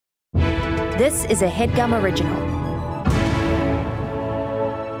This is a HeadGum original.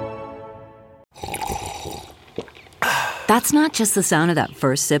 That's not just the sound of that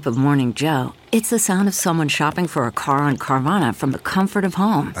first sip of Morning Joe. It's the sound of someone shopping for a car on Carvana from the comfort of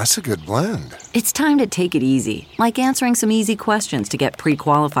home. That's a good blend. It's time to take it easy, like answering some easy questions to get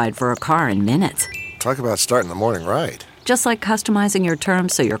pre-qualified for a car in minutes. Talk about starting the morning right. Just like customizing your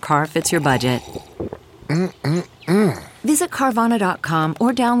terms so your car fits your budget. Visit Carvana.com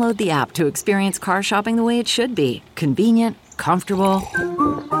or download the app to experience car shopping the way it should be. Convenient, comfortable.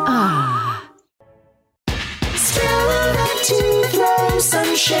 To throw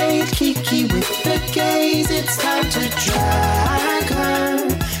some shade, Kiki with the gaze. It's time to drag her.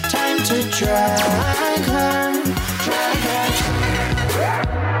 Time to drag her. Drag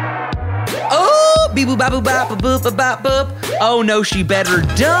her. Oh, beep boop bop bop boop boop bop boop. Oh no, she better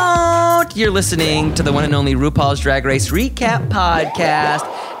don't. You're listening to the one and only RuPaul's Drag Race Recap Podcast.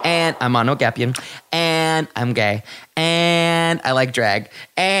 And I'm Mano, Agapion, and I'm gay, and I like drag,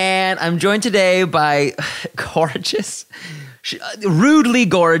 and I'm joined today by gorgeous, rudely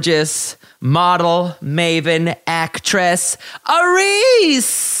gorgeous model, maven, actress,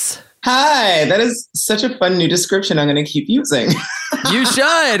 Arisce. Hi, that is such a fun new description I'm going to keep using. You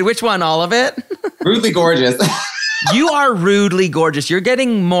should. Which one? All of it? Rudely gorgeous. You are rudely gorgeous. You're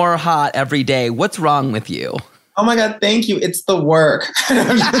getting more hot every day. What's wrong with you? Oh my God, thank you. It's the work.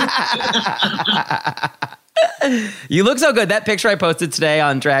 You look so good. That picture I posted today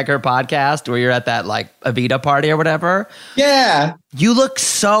on Drag Her Podcast where you're at that like Avita party or whatever. Yeah. You look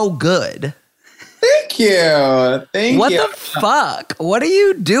so good. Thank you. Thank what you. What the fuck? What are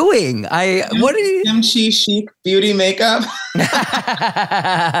you doing? What are you? Kimchi chic beauty makeup.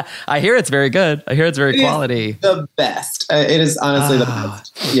 I hear it's very good. I hear it's very quality. The best. It is honestly the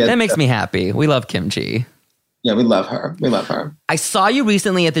best. Yeah, that makes me happy. We love kimchi. Yeah, we love her. We love her. I saw you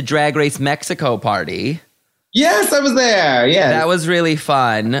recently at the Drag Race Mexico party. Yes, I was there. Yeah. That was really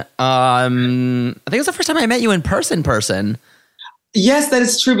fun. I think it was the first time I met you in person. Yes, that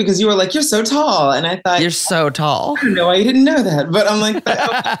is true because you were like, you're so tall. And I thought, you're so tall. I don't know why you didn't know that. But I'm like,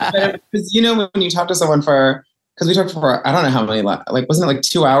 because you know, when you talk to someone because we talked for, I don't know how many, like, wasn't it like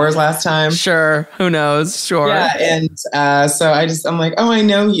 2 hours last time? Sure. Who knows? Sure. Yeah. And so I'm like, oh, I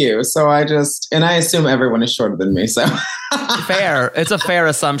know you. So and I assume everyone is shorter than me. So fair. It's a fair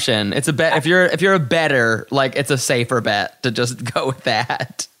assumption. It's a bet. If you're a better, like, it's a safer bet to just go with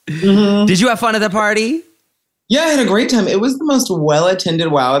that. Mm-hmm. Did you have fun at the party? Yeah, I had a great time. It was the most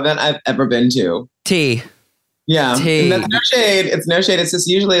well-attended WoW event I've ever been to. Yeah. And that's no shade. It's no shade. It's just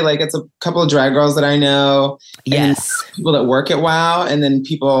usually like it's a couple of drag girls that I know. Yes. People that work at WoW. And then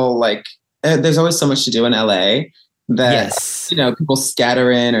people like, there's always so much to do in LA that, you know, people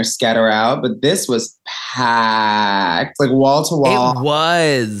scatter in or scatter out. But this was packed, like wall to wall. It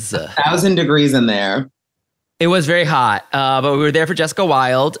was 1,000 degrees in there. It was very hot. But we were there for Jessica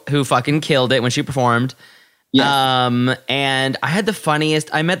Wilde, who fucking killed it when she performed. Yes. And I met the funniest.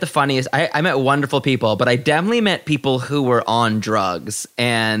 I met wonderful people, but I definitely met people who were on drugs.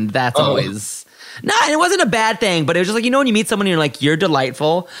 And that's always, it wasn't a bad thing, but it was just like, you know, when you meet someone and you're like, you're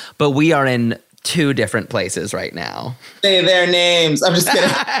delightful, but we are in two different places right now. Say their names. I'm just kidding.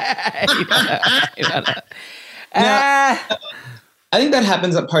 I think that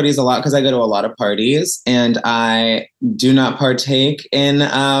happens at parties a lot because I go to a lot of parties and I do not partake in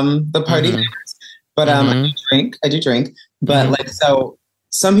the party. Mm-hmm. But I do drink. But like, so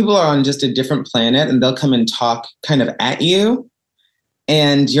some people are on just a different planet and they'll come and talk kind of at you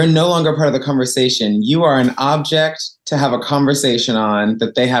and you're no longer part of the conversation. You are an object to have a conversation on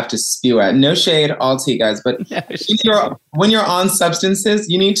that they have to spew at. No shade, all tea, guys. But when you're on substances,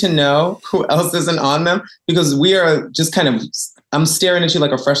 you need to know who else isn't on them because we are just kind of, I'm staring at you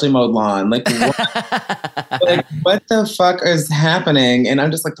like a freshly mowed lawn. Like what the fuck is happening? And I'm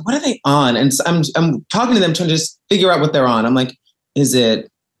just like, what are they on? And so I'm talking to them trying to just figure out what they're on. I'm like, it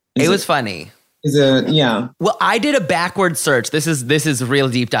was funny. Yeah. Well, I did a backward search. This is real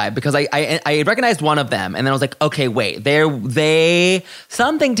deep dive because I recognized one of them and then I was like, okay, wait,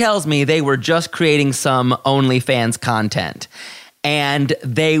 something tells me they were just creating some OnlyFans content. And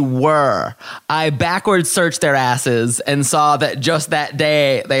they were. I backward searched their asses and saw that just that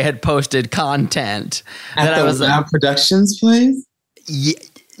day they had posted content. At the WoW Productions place?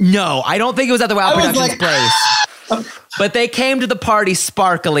 No, I don't think it was at the WoW Productions place. But they came to the party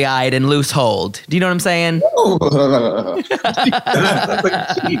sparkly-eyed and loose-holed. Do you know what I'm saying?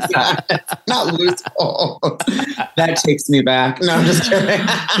 Not loose-hold. That takes me back. No, I'm just kidding.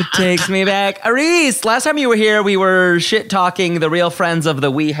 It takes me back. Arisce, last time you were here, we were shit-talking the real friends of the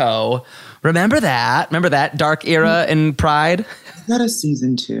WeHo. Remember that? Remember that dark era in Pride? Is that a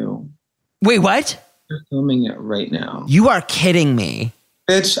season 2? Wait, what? They're filming it right now. You are kidding me.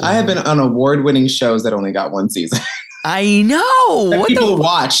 Bitch, I have been on award-winning shows that only got one season. I know. That people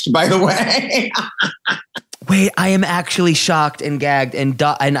watched, by the way. Wait, I am actually shocked and gagged, and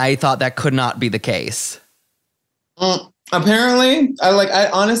I thought that could not be the case. Apparently, I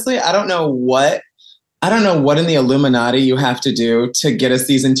honestly, I don't know what in the Illuminati you have to do to get a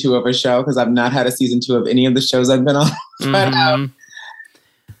season 2 of a show, because I've not had a season 2 of any of the shows I've been on. But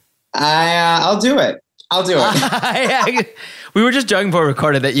I'll do it. I'll do it. We were just joking before we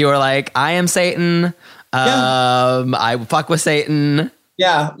recorded that you were like, I am Satan. I fuck with Satan.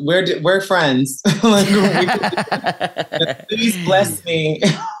 Yeah, we're friends. Please bless me.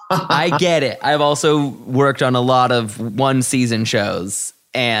 I get it. I've also worked on a lot of one-season shows,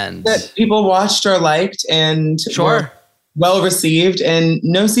 and that people watched or liked and were well received, and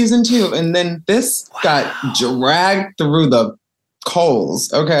no season 2. And then this got dragged through the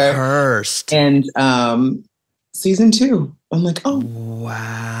coals. Okay, cursed. And season 2. I'm like, oh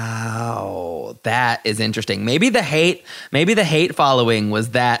wow, that is interesting. Maybe the hate following was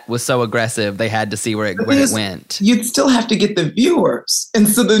so aggressive they had to see where it went. You'd still have to get the viewers, and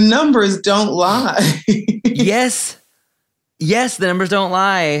so the numbers don't lie. Yes, the numbers don't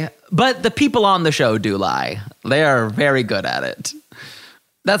lie, but the people on the show do lie. They are very good at it.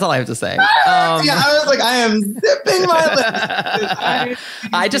 That's all I have to say. I was like, I am zipping my lips.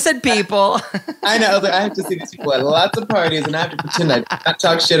 I just said people. I know. I was like, I have to see these people at lots of parties, and I have to pretend I not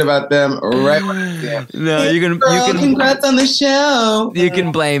talk shit about them right when I see them. No, hey, you can. Congrats on the show. You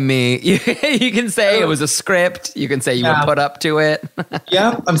can blame me. You can say it was a script. You can say you were put up to it.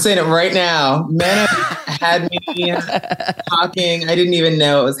 Yep, I'm saying it right now. Mano had me talking. I didn't even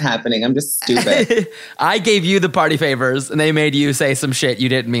know it was happening. I'm just stupid. I gave you the party favors, and they made you say some shit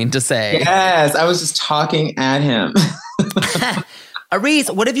you didn't mean to say. Yes, I was just talking at him. Arisce,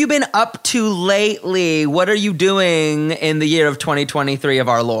 what have you been up to lately? What are you doing in the year of 2023 of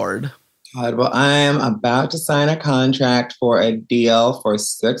our Lord? God, well, I am about to sign a contract for a deal for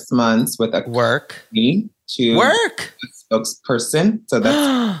 6 months with a company to work a spokesperson. So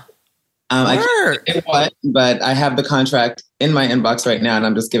that's I can't say what, but I have the contract in my inbox right now, and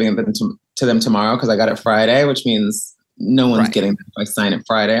I'm just giving them to them tomorrow because I got it Friday, which means no one's getting it. If I sign it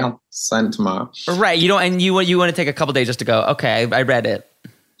Friday, I'll sign it tomorrow. Right. You don't, and you want to take a couple days just to go, okay, I read it.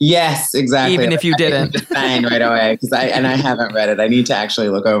 Yes, exactly. Even if you didn't. Just sign right away because I haven't read it. I need to actually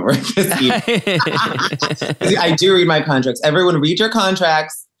look over it. I do read my contracts. Everyone read your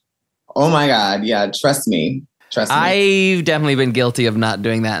contracts. Oh my God. Yeah. Trust me. I've definitely been guilty of not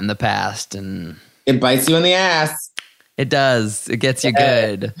doing that in the past, and it bites you in the ass. It does. It gets you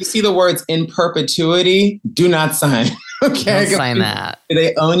good. You see the words in perpetuity, do not sign. Okay. Don't sign that.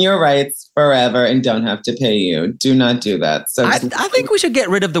 They own your rights forever and don't have to pay you. Do not do that. So I think we should get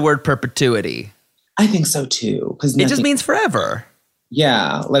rid of the word perpetuity. I think so too. Because it just means forever.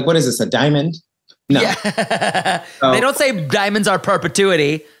 Yeah. Like, what is this? A diamond? No. Yeah. They don't say diamonds are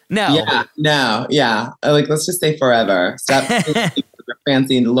perpetuity. No. Yeah. No. Yeah. Like, let's just say forever. Stop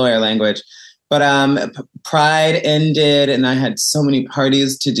fancy lawyer language. But Pride ended, and I had so many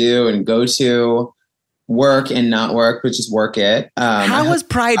parties to do and go to, work and not work, but just work it. How was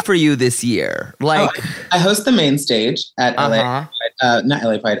Pride for you this year? Like, I host the main stage at LA, not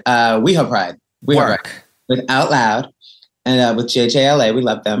LA Pride, WeHo Pride. Work. With Out Loud and with JJLA. We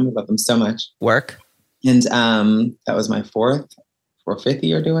love them. We love them so much. Work. And that was my fourth or fifth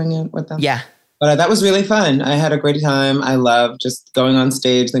year doing it with them. Yeah. But that was really fun. I had a great time. I love just going on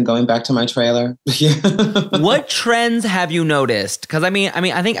stage, then going back to my trailer. What trends have you noticed? Because I mean,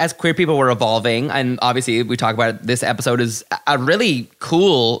 I think as queer people, we're evolving, and obviously we talk about it. This episode is a really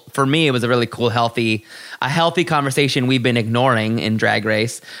cool, for me, it was a really cool, healthy conversation we've been ignoring in Drag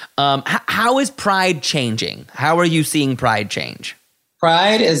Race. How is Pride changing? How are you seeing Pride change?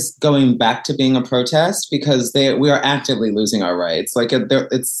 Pride is going back to being a protest because we are actively losing our rights. Like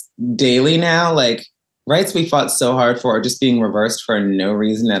it's daily now. Like rights we fought so hard for are just being reversed for no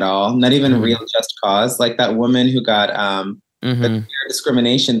reason at all. Not even real just cause. Like that woman who got the queer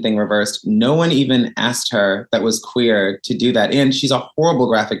discrimination thing reversed. No one even asked her that was queer to do that. And she's a horrible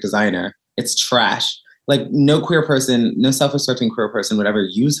graphic designer. It's trash. Like no self-asserting queer person would ever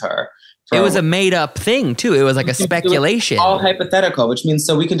use her. It was a made up thing too. It was like a speculation. All hypothetical, which means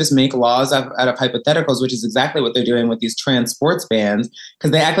so we can just make laws out of hypotheticals, which is exactly what they're doing with these trans sports bans,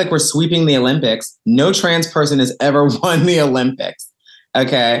 because they act like we're sweeping the Olympics. No trans person has ever won the Olympics.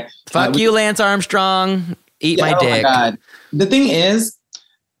 Okay. Fuck you, Lance Armstrong. Eat my dick. My God. The thing is,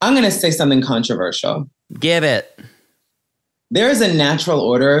 I'm going to say something controversial. Give it. There is a natural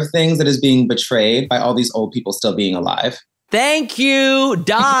order of things that is being betrayed by all these old people still being alive. Thank you.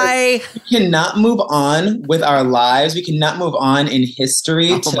 Die. We cannot move on with our lives. We cannot move on in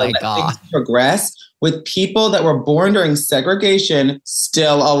history to let things progress with people that were born during segregation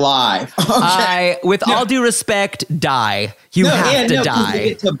still alive. Okay? With all due respect, die. You have to die. They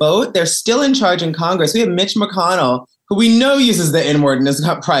get to vote. They're still in charge in Congress. We have Mitch McConnell, who we know uses the N-word in his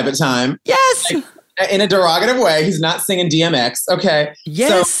private time. Yes. Like, in a derogative way. He's not singing DMX. Okay.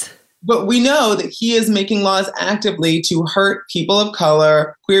 Yes. So, but we know that he is making laws actively to hurt people of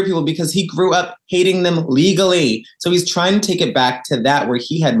color, queer people, because he grew up hating them legally. So he's trying to take it back to that where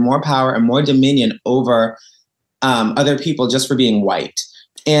he had more power and more dominion over other people just for being white.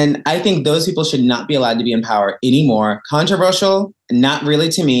 And I think those people should not be allowed to be in power anymore. Controversial, not really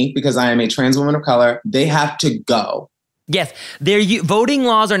to me, because I am a trans woman of color. They have to go. Yes, voting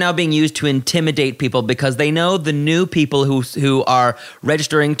laws are now being used to intimidate people because they know the new people who are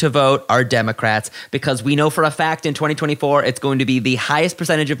registering to vote are Democrats, because we know for a fact in 2024 it's going to be the highest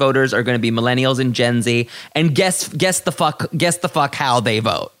percentage of voters are going to be millennials and Gen Z. And guess the fuck how they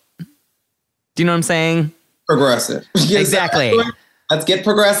vote. Do you know what I'm saying? Progressive. Exactly. Let's get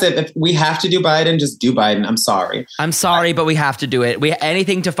progressive. If we have to do Biden, just do Biden. I'm sorry, but we have to do it.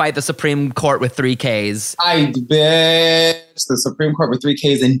 Anything to fight the Supreme Court with 3 Ks. I bet the Supreme Court with 3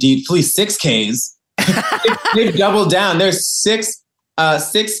 Ks, indeed, please 6 Ks. They've doubled down. There's six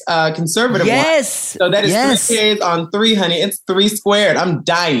conservative ones. So that is 3 Ks on 3, honey. It's 3 squared. I'm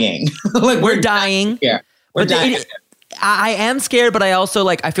dying. We're dying. Yeah, we're dying. I am scared, but I also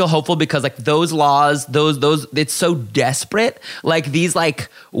I feel hopeful because those laws, those it's so desperate. These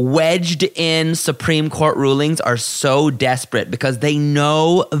wedged in Supreme Court rulings are so desperate because they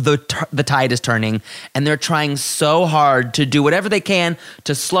know the tide is turning and they're trying so hard to do whatever they can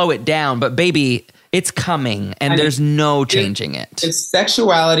to slow it down. But baby, it's coming and there's no changing it. If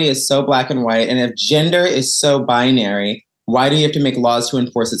sexuality is so black and white, and if gender is so binary, why do you have to make laws to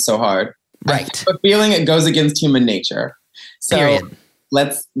enforce it so hard? Right. I have a feeling it goes against human nature. So Period.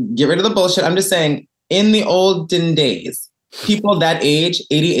 Let's get rid of the bullshit. I'm just saying, in the olden days, people that age,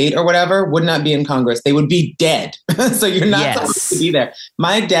 88 or whatever, would not be in Congress. They would be dead. So you're not supposed to be there.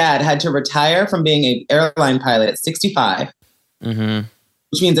 My dad had to retire from being an airline pilot at 65,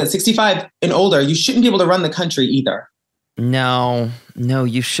 which means at 65 and older, you shouldn't be able to run the country either. No,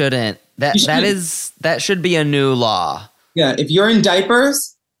 you shouldn't. That should be a new law. Yeah, if you're in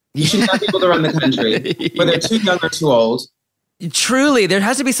diapers, you should not be able to run the country, whether too young or too old. Truly, there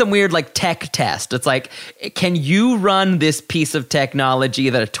has to be some weird tech test. It's can you run this piece of technology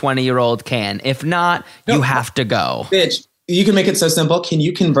that a 20-year-old can? If not, you have to go. Bitch, you can make it so simple. Can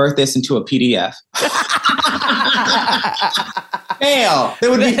you convert this into a PDF? Fail.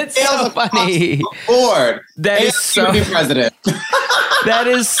 There would be so funny. Board. That is so be president. That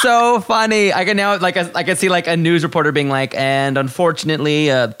is so funny. I can now I can see a news reporter being and unfortunately,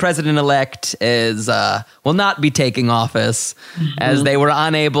 president-elect will not be taking office as they were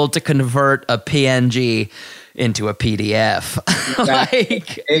unable to convert a PNG into a PDF.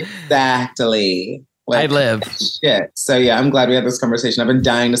 Exactly. I live. Shit. So yeah, I'm glad we had this conversation. I've been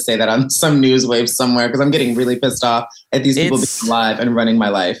dying to say that on some news wave somewhere because I'm getting really pissed off at these people being alive and running my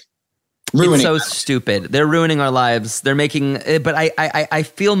life. It's so stupid. They're ruining our lives. They're making it, but I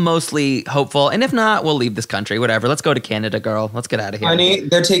feel mostly hopeful. And if not, we'll leave this country. Whatever. Let's go to Canada, girl. Let's get out of here. Honey,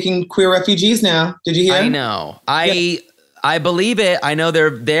 they're taking queer refugees now. Did you hear? I know. I believe it. I know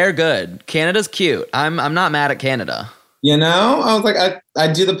they're good. Canada's cute. I'm not mad at Canada. You know, I was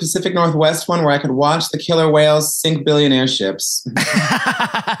I'd do the Pacific Northwest one where I could watch the killer whales sink billionaire ships.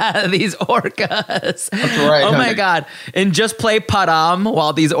 These orcas. That's right. Oh my God. And just play Padam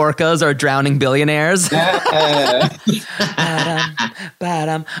while these orcas are drowning billionaires.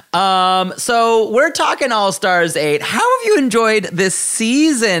 Badam. So we're talking All-Stars 8. How have you enjoyed this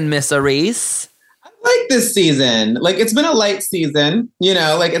season, Miss Arisce? Like this season, it's been a light season,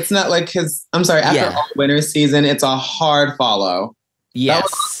 it's not after all winter season, it's a hard follow.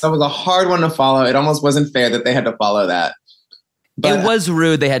 Yes. That was a hard one to follow. It almost wasn't fair that they had to follow that. But, it was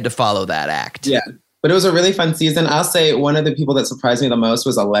rude they had to follow that act. Yeah, but it was a really fun season. I'll say one of the people that surprised me the most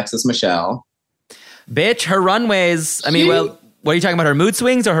was Alexis Michelle. Bitch, her runways, what are you talking about, her mood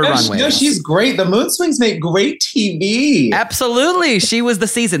swings or her runways? No, she's great. The mood swings make great TV. Absolutely. She was the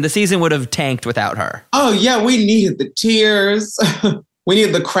season. The season would have tanked without her. Oh, yeah. We needed the tears. We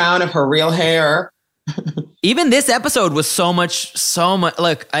needed the crown of her real hair. Even this episode was so much.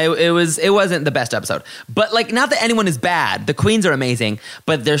 Look, it wasn't the best episode. But not that anyone is bad. The queens are amazing.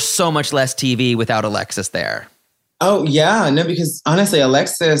 But there's so much less TV without Alexis there. Oh, yeah. No, because honestly,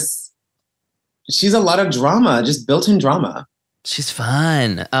 Alexis, she's a lot of drama, just built-in drama. She's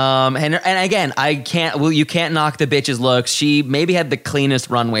fun. And again, you can't knock the bitch's looks. She maybe had the cleanest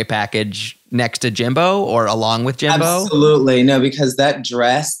runway package next to Jimbo or along with Jimbo. Absolutely. No, because that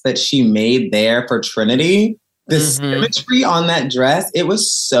dress that she made there for Trinity, the symmetry on that dress, it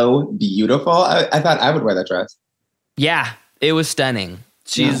was so beautiful. I thought I would wear that dress. Yeah, it was stunning.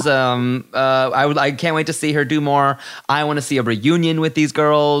 She's I can't wait to see her do more. I want to see a reunion with these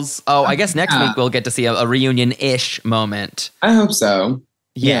girls. Oh, I guess next week we'll get to see a reunion-ish moment. I hope so.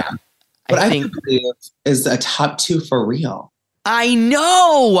 Yeah. But I think is a top 2 for real. I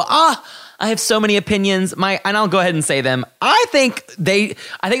know. I have so many opinions. And I'll go ahead and say them. I think they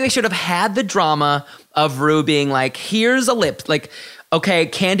should have had the drama of Rue being like, here's a lip. Like, okay,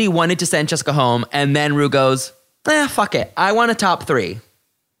 Candy wanted to send Jessica home, and then Rue goes, fuck it. I want a top 3.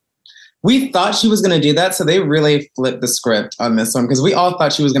 We thought she was going to do that, so they really flipped the script on this one because we all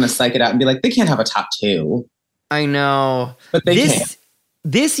thought she was going to psych it out and be like, they can't have a top 2. I know. But they can't.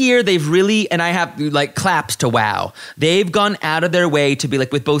 This year, they've really, and I have like claps to wow. They've gone out of their way to be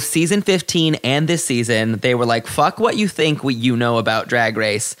like, with both season 15 and this season, they were like, fuck what you think you know about Drag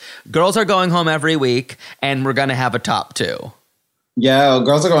Race. Girls are going home every week, and we're going to have a top 2. Yeah,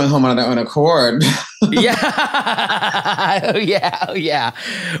 girls are going home on their own accord. Yeah. Yeah.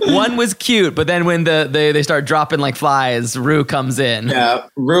 One was cute, but then when they start dropping like flies, Rue comes in. Yeah,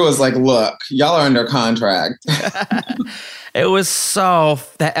 Rue was like, look, y'all are under contract. That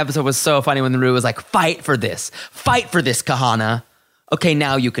episode was so funny when the Rue was like, fight for this, Kahana. Okay,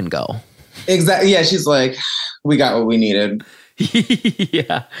 now you can go. Exactly. Yeah, she's like, we got what we needed.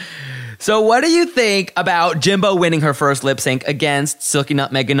 Yeah. So what do you think about Jimbo winning her first lip sync against Silky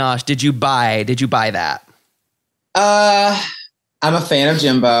Nutmeg Ganache? Did you buy that? I'm a fan of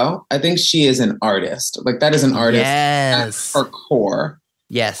Jimbo. I think she is an artist. Like, that is an artist at her core.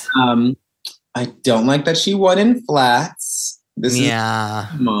 Yes. I don't like that she won in flats.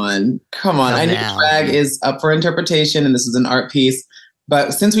 Come on. I know drag is up for interpretation and this is an art piece.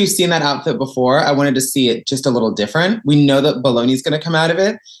 But since we've seen that outfit before, I wanted to see it just a little different. We know that Bologna's going to come out of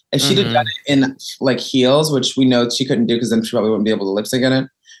it. If she'd have done it in like heels, which we know she couldn't do because then she probably wouldn't be able to lip sync in it.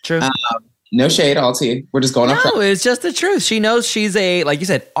 True. No shade, all tea. We're just going off. No, it's just the truth. She knows she's a, like you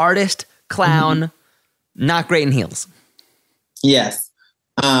said, artist, clown, not great in heels. Yes.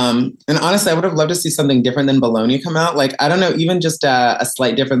 And honestly, I would have loved to see something different than Bologna come out. Like, I don't know, even just a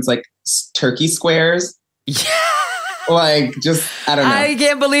slight difference, like turkey squares. Yeah. Like, just, I don't know. I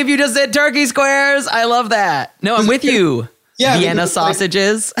can't believe you just said turkey squares. I love that. No, I'm with you. Yeah. Vienna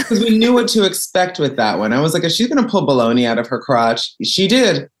sausages. Because we knew what to expect with that one. I was like, is she going to pull Bologna out of her crotch? She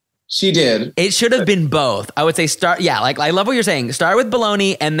did. It should have been both. I would say like I love what you're saying. Start with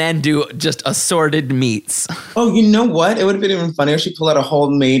bologna and then do just assorted meats. Oh, you know what? It would have been even funnier if she pulled out a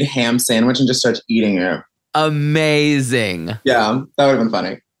homemade ham sandwich and just starts eating it. Amazing. Yeah, that would have been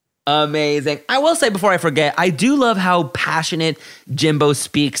funny. Amazing. I will say before I forget, I do love how passionate Jimbo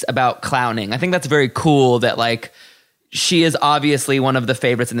speaks about clowning. I think that's very cool that like she is obviously one of the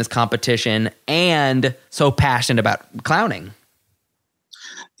favorites in this competition and so passionate about clowning.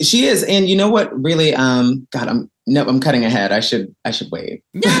 She is, and you know what? Really, I'm cutting ahead. I should wait.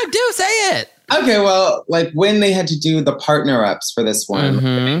 Yeah, do say it. Okay, well, like when they had to do the partner ups for this one,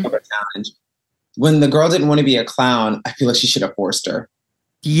 the challenge, when the girl didn't want to be a clown, I feel like she should have forced her.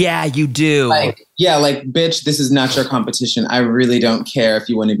 Yeah, you do. Like, bitch, this is not your competition. I really don't care if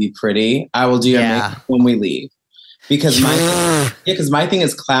you want to be pretty. I will do your makeup when we leave. Because my thing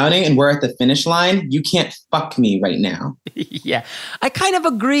is clowning and we're at the finish line. You can't fuck me right now. Yeah, I kind of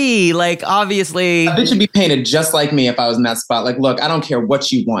agree. Like, obviously. A bitch should be painted just like me if I was in that spot. Like, look, I don't care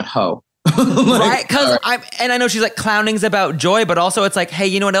what you want, ho. Right? Because I know she's like, clowning's about joy, but also it's like, hey,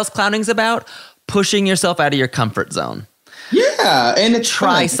 you know what else clowning's about? Pushing yourself out of your comfort zone. Yeah, and it's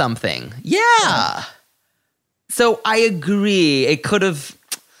try something. Yeah. So I agree. It could have,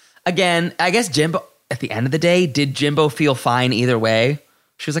 again, I guess Jimbo, at the end of the day, did Jimbo feel fine either way?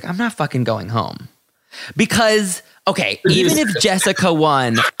 She was like, I'm not fucking going home. Because, okay, even if Jessica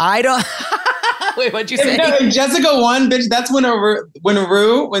won, I don't... Wait, what'd you say? No, if Jessica won, bitch, that's when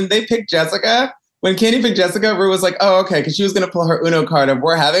they picked Jessica, when Candy picked Jessica, Rue was like, oh, okay, because she was going to pull her Uno card of,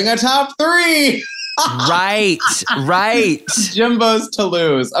 we're having a top 3. Right. Jimbo's to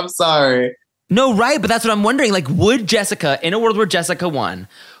lose. I'm sorry. No, right, but that's what I'm wondering. Like, would Jessica, in a world where Jessica won,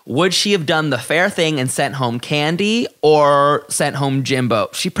 would she have done the fair thing and sent home Candy or sent home Jimbo?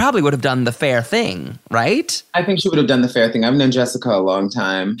 She probably would have done the fair thing, right? I think she would have done the fair thing. I've known Jessica a long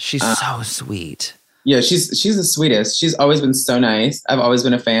time. She's so sweet. Yeah, she's the sweetest. She's always been so nice. I've always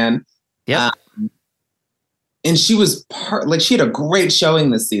been a fan. Yeah. And she was she had a great showing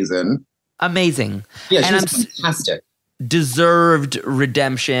this season. Amazing. Yeah, she was fantastic. deserved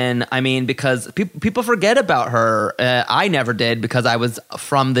redemption. I mean, because people forget about her. I never did because I was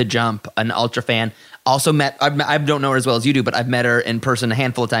from the jump an ultra fan. Also I don't know her as well as you do, but I've met her in person a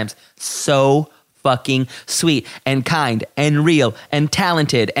handful of times. So fucking sweet and kind and real and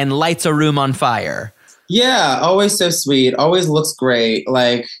talented and lights a room on fire. Yeah, always so sweet. Always looks great.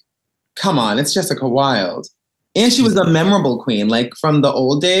 Like, come on, it's Jessica Wilde. And she was a memorable queen. Like, from the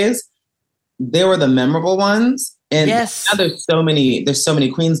old days, they were the memorable ones. And yes. Now there's so many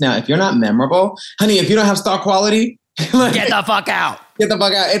queens now. If you're not memorable, honey, if you don't have star quality, like, get the fuck out. Get the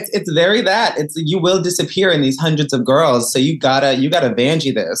fuck out. It's very that. You will disappear in these hundreds of girls. So you gotta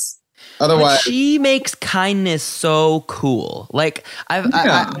Vanjie this. Otherwise, but she makes kindness so cool. Like I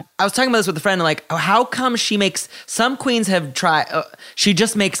was talking about this with a friend. Like, how come she makes some queens have tried? She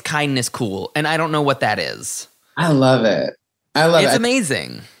just makes kindness cool, and I don't know what that is. I love it. It's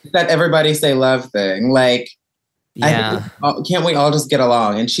amazing. That everybody say love thing. Like, yeah, can't we all just get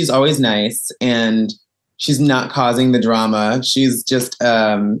along? And she's always nice, and she's not causing the drama. She's just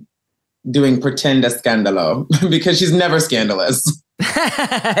doing pretend escandalo because she's never scandalous.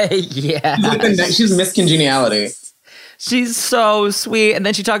 Yeah. She's Miss Congeniality. She's so sweet. And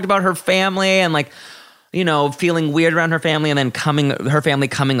then she talked about her family and, like, you know, feeling weird around her family and then her family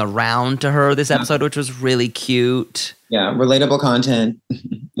coming around to her this episode, which was really cute. Yeah, relatable content.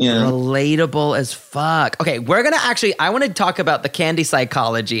 Yeah. Relatable as fuck. Okay, I want to talk about the candy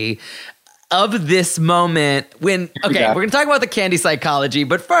psychology of this moment we're going to talk about the candy psychology,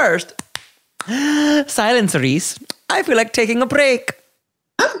 but first, silence, Arisce. I feel like taking a break.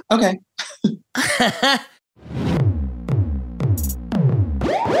 Okay.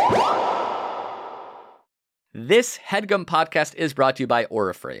 This HeadGum podcast is brought to you by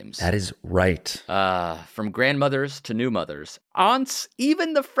Aura Frames. That is right. From grandmothers to new mothers, aunts,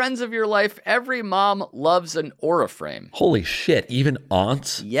 even the friends of your life, every mom loves an Aura frame. Holy shit, even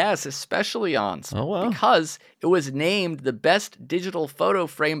aunts? Yes, especially aunts. Oh, wow. Because it was named the best digital photo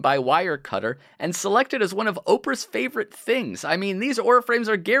frame by Wirecutter and selected as one of Oprah's favorite things. I mean, these Aura frames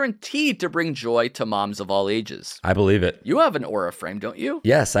are guaranteed to bring joy to moms of all ages. I believe it. You have an Aura frame, don't you?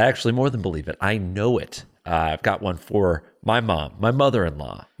 Yes, I actually more than believe it. I know it. I've got one for my mom, my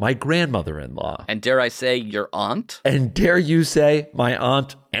mother-in-law, my grandmother-in-law. And dare I say, your aunt? And dare you say, my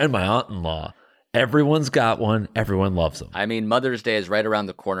aunt and my aunt-in-law. Everyone's got one. Everyone loves them. I mean, Mother's Day is right around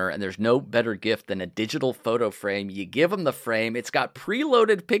the corner, and there's no better gift than a digital photo frame. You give them the frame. It's got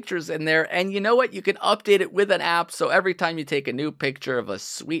preloaded pictures in there, and you know what? You can update it with an app, so every time you take a new picture of a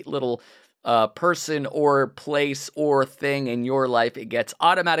sweet little person or place or thing in your life, it gets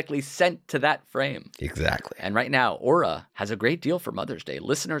automatically sent to that frame. Exactly. And right now, Aura has a great deal for Mother's Day.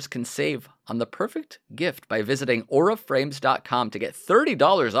 Listeners can save on the perfect gift by visiting auraframes.com to get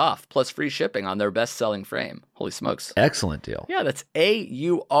 $30 off plus free shipping on their best-selling frame. Holy smokes. Excellent deal. Yeah, that's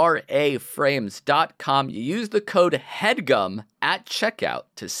auraframes.com. You use the code HEADGUM at checkout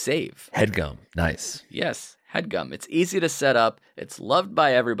to save. HeadGum. Nice. Yes. HeadGum. It's easy to set up. It's loved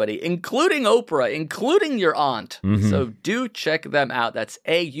by everybody, including Oprah, including your aunt. Mm-hmm. So do check them out. That's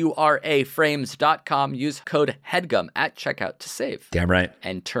auraframes.com. Use code HEADGUM at checkout to save. Damn right.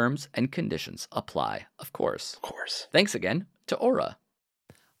 And terms and conditions apply, of course. Of course. Thanks again to Aura.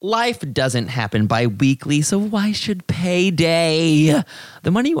 Life doesn't happen bi-weekly, so why should payday?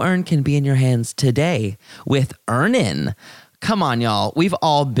 The money you earn can be in your hands today with Earnin. Come on, y'all. We've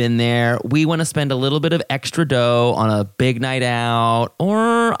all been there. We want to spend a little bit of extra dough on a big night out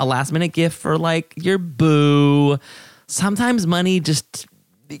or a last-minute gift for, like, your boo. Sometimes money just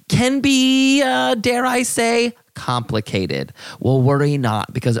can be, dare I say, complicated. Well, worry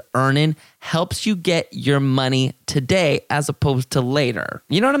not, because Earnin helps you get your money today as opposed to later.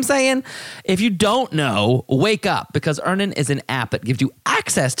 You know what I'm saying? If you don't know, wake up, because Earnin is an app that gives you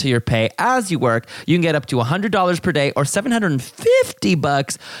access to your pay as you work. You can get up to $100 per day or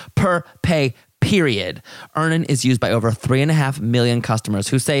 $750 per pay period. Earnin is used by over 3.5 million customers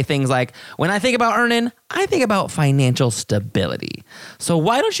who say things like, when I think about Earnin, I think about financial stability. So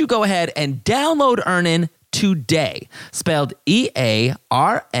why don't you go ahead and download Earnin today, spelled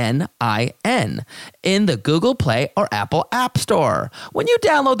EARNIN, in the Google Play or Apple App Store. When you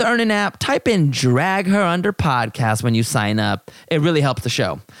download the Earnin app, type in Drag Her Under Podcast when you sign up. It really helps the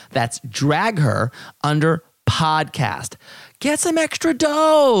show. That's Drag Her Under Podcast. Get some extra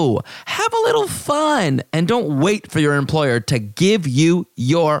dough. Have a little fun. And don't wait for your employer to give you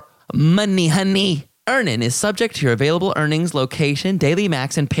your money, honey. Earnin is subject to your available earnings, location, daily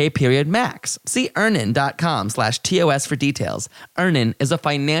max, and pay period max. See earnin.com/TOS for details. Earnin is a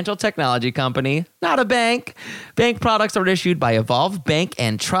financial technology company, not a bank. Bank products are issued by Evolve Bank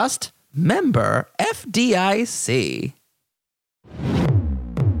and Trust, member FDIC.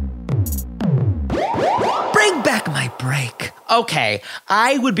 break. Okay,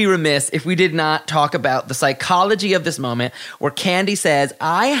 I would be remiss if we did not talk about the psychology of this moment where Candy says,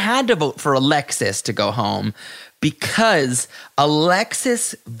 I had to vote for Alexis to go home because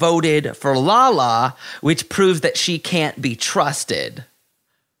Alexis voted for Lala, which proves that she can't be trusted.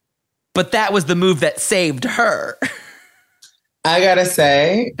 But that was the move that saved her. I gotta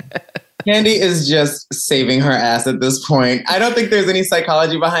say, Candy is just saving her ass at this point. I don't think there's any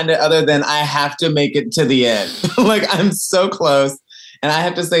psychology behind it other than I have to make it to the end. Like, I'm so close and I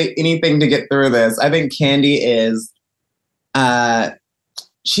have to say anything to get through this. I think Candy is,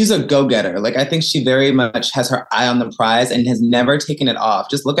 she's a go-getter. Like, I think she very much has her eye on the prize and has never taken it off.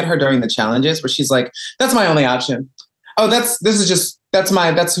 Just look at her during the challenges where she's like, that's my only option. Oh, that's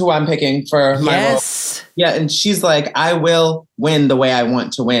who I'm picking for my role. Yeah. And she's like, I will win the way I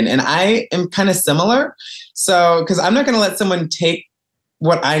want to win. And I am kind of similar. So, cause I'm not going to let someone take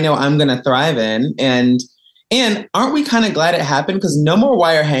what I know I'm going to thrive in. And aren't we kind of glad it happened? Cause No More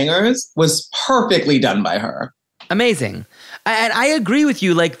Wire Hangers was perfectly done by her. Amazing. And I agree with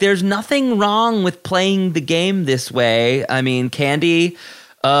you. Like, there's nothing wrong with playing the game this way. I mean, Candy,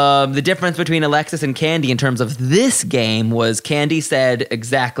 the difference between Alexis and Candy in terms of this game was Candy said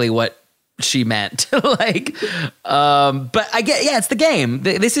exactly what she meant. Like, but I get, yeah, it's the game.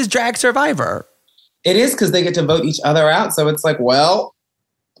 This is Drag Survivor. It is, because they get to vote each other out. So it's like, well,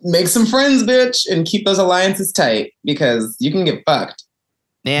 make some friends, bitch, and keep those alliances tight because you can get fucked.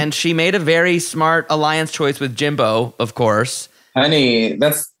 And she made a very smart alliance choice with Jimbo, of course. Honey,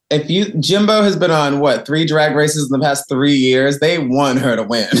 Jimbo has been on 3 drag races in the past 3 years. They want her to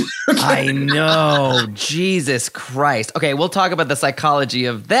win. I know. Jesus Christ. Okay, we'll talk about the psychology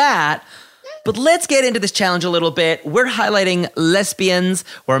of that. But let's get into this challenge a little bit. We're highlighting lesbians.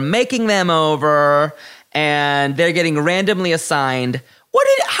 We're making them over, and they're getting randomly assigned.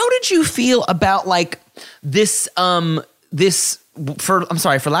 How did you feel about like this? For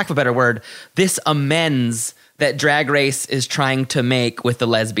lack of a better word, this amends that Drag Race is trying to make with the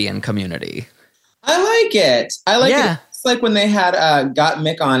lesbian community? I like it. It. It's like when they had Got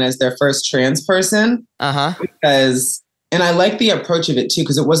Mick on as their first trans person. And I like the approach of it too,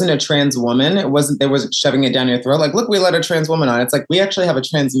 because it wasn't a trans woman. They wasn't shoving it down your throat. Like, look, we let a trans woman on. It's like, we actually have a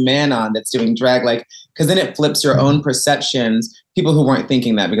trans man on that's doing drag. Like, because then it flips your own perceptions. People who weren't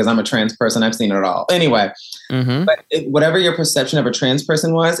thinking that, because I'm a trans person, I've seen it all. Anyway, but whatever your perception of a trans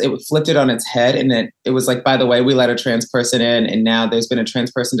person was, it flipped it on its head. And it was like, by the way, we let a trans person in. And now there's been a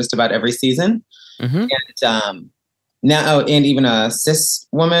trans person just about every season. And even a cis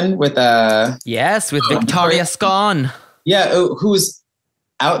woman with with Victoria Scone. Yeah, whose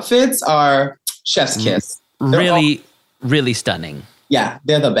outfits are chef's kiss. Really stunning. Yeah,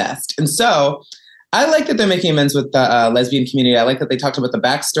 they're the best. And so I like that they're making amends with the lesbian community. I like that they talked about the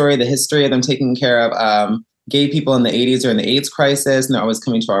backstory, the history of them taking care of gay people in the 80s during the AIDS crisis, and they're always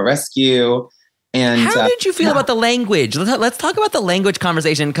coming to our rescue. And how did you feel about the language? Let's talk about the language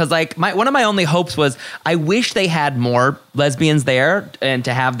conversation, because like one of my only hopes was I wish they had more lesbians there and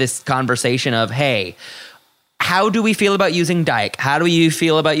to have this conversation of, hey, how do we feel about using dyke? How do you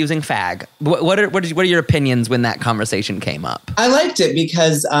feel about using fag? What are your opinions when that conversation came up? I liked it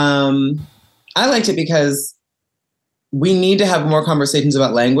because we need to have more conversations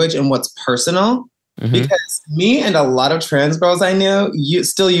about language and what's personal. Because me and a lot of trans girls I know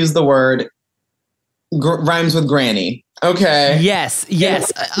still use the word rhymes with granny. Okay. Yes.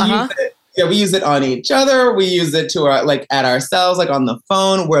 We use it on each other. We use it to at ourselves, like on the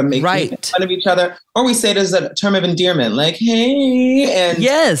phone. We're making fun of each other, or we say it as a term of endearment, like "hey." And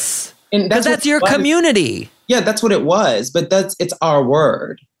and that's your community. Yeah, that's what it was. But it's our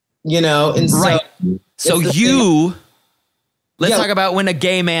word, And let's talk about when a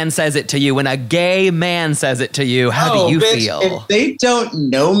gay man says it to you. When a gay man says it to you, how do you feel? If they don't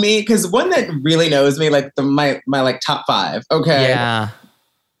know me, because one that really knows me, like my like top 5. Okay. Yeah.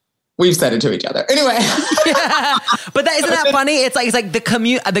 We've said it to each other. Anyway. But isn't that funny? It's like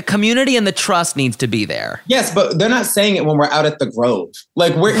the community and the trust needs to be there. Yes, but they're not saying it when we're out at the Grove.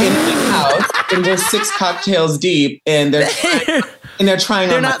 Like, we're in the house and we're 6 cocktails deep and they're trying.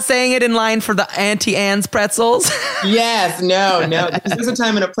 They're not saying it in line for the Auntie Anne's pretzels. Yes, no. There's a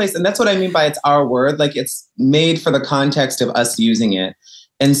time and a place. And that's what I mean by it's our word. Like, it's made for the context of us using it.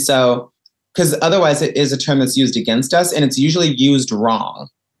 And so, because otherwise it is a term that's used against us and it's usually used wrong.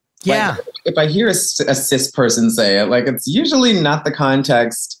 Yeah. Like, if I hear a cis person say it, like, it's usually not the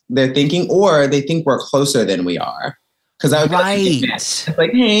context they're thinking, or they think we're closer than we are. Because I would be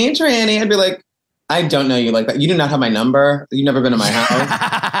like, hey, tranny. I'd be like, I don't know you like that. You do not have my number. You've never been to my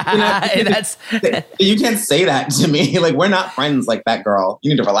house. You can't say that to me. Like, we're not friends like that, girl.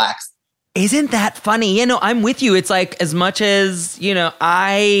 You need to relax. Isn't that funny? You know, I'm with you. It's like, as much as, you know,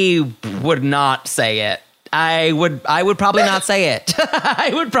 I would not say it. I would probably not say it.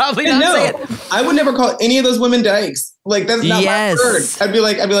 I would probably not say it. I would never call any of those women dykes. Like, that's not my word. I'd be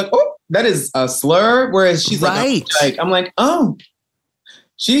like, oh, that is a slur. Whereas she's like, oh, dyke. I'm like, oh,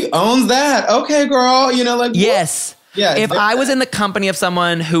 she owns that. Okay, girl. You know, like, yes. What? Yeah. If I was in the company of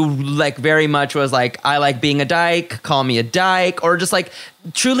someone who like very much was like, I like being a dyke, call me a dyke, or just like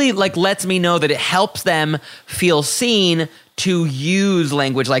truly like lets me know that it helps them feel seen to use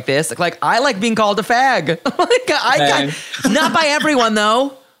language like this. Like I like being called a fag. Not by everyone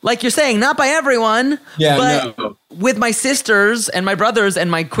though. Like you're saying, not by everyone. Yeah, but no. With my sisters and my brothers and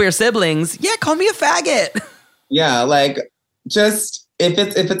my queer siblings, yeah, call me a faggot. Yeah, like just if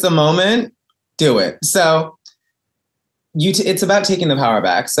it's a moment, do it. So it's about taking the power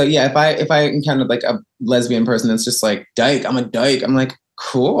back. So yeah, if I encountered like a lesbian person that's just like, dyke, I'm a dyke, I'm like,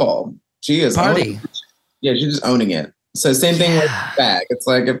 cool. She is party. Yeah, she's just owning it. So same thing with fag. It's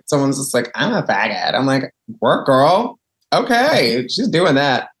like if someone's just like, I'm a faggot, I'm like, work, girl. Okay, she's doing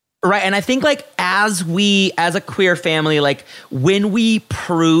that. Right. And I think like as a queer family, like when we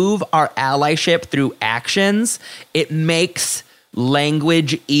prove our allyship through actions, it makes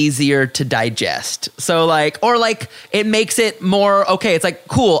language easier to digest. So like, or like it makes it more, okay, it's like,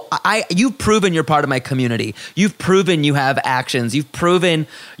 cool. You've proven you're part of my community. You've proven you have actions. You've proven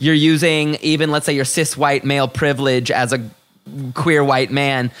you're using even, let's say, your cis white male privilege as a queer white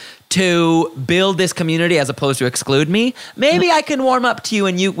man to build this community as opposed to exclude me. Maybe I can warm up to you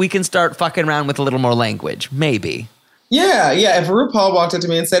and we can start fucking around with a little more language. Maybe. Yeah. If RuPaul walked up to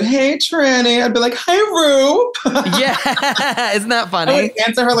me and said, "Hey, Tranny," I'd be like, "Hi, Ru." Yeah, isn't that funny? I would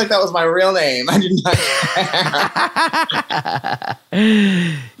answer her like that was my real name. I did not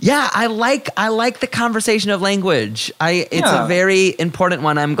care. Yeah, I like the conversation of language. It's a very important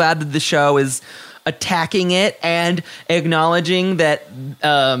one. I'm glad that the show is attacking it and acknowledging that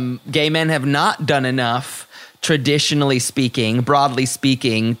gay men have not done enough, traditionally speaking, broadly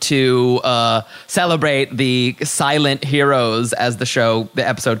speaking, to celebrate the silent heroes, as the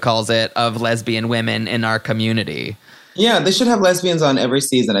episode calls it, of lesbian women in our community. Yeah, they should have lesbians on every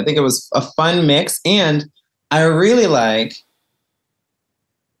season. I think it was a fun mix, and I really like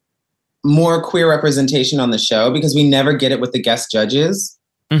more queer representation on the show because we never get it with the guest judges.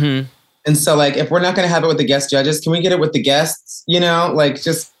 Mm-hmm. And so, like, if we're not going to have it with the guest judges, can we get it with the guests? You know, like,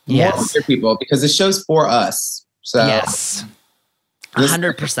 just more queer people, because the show's for us. So yes,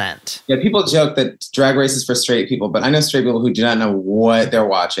 100%. Yeah, people joke that Drag Race is for straight people, but I know straight people who do not know what they're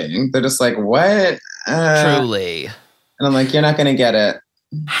watching. They're just like, what? Truly. And I'm like, you're not going to get it.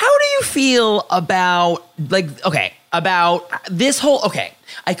 How do you feel about, like, about this whole,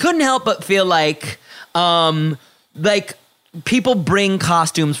 I couldn't help but feel like, people bring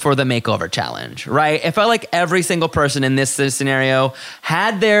costumes for the makeover challenge, right? It felt like every single person in this scenario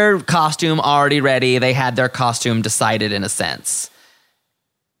had their costume already ready. They had their costume decided in a sense.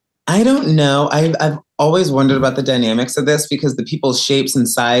 I don't know. I've always wondered about the dynamics of this because the people's shapes and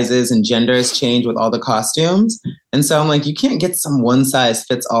sizes and genders change with all the costumes. And so I'm like, you can't get some one size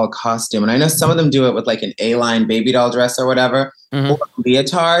fits all costume. And I know some of them do it with like an A-line baby doll dress or whatever, or a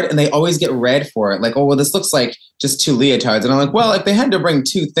leotard, and they always get red for it. Like, oh, well, this looks like just two leotards. And I'm like, well, if they had to bring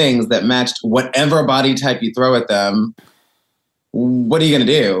two things that matched whatever body type you throw at them, what are you going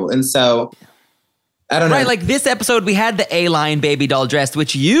to do? And so I don't know. Right, like this episode, we had the A-line baby doll dress,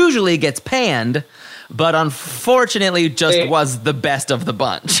 which usually gets panned, but unfortunately just was the best of the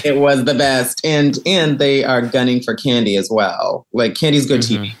bunch. It was the best. And they are gunning for Candy as well. Like, Candy's good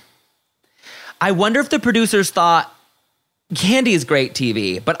TV. I wonder if the producers thought Candy is great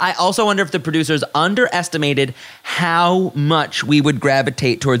TV, but I also wonder if the producers underestimated how much we would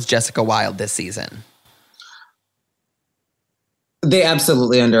gravitate towards Jessica Wilde this season. They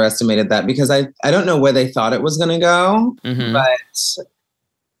absolutely underestimated that because I don't know where they thought it was going to go, but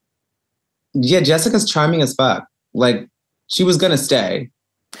yeah, Jessica's charming as fuck. Like, she was going to stay.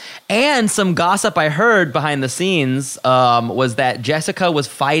 And some gossip I heard behind the scenes was that Jessica was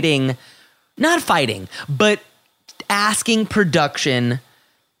not fighting, but asking production.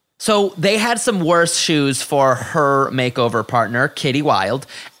 So they had some worse shoes for her makeover partner, Kitty Wilde,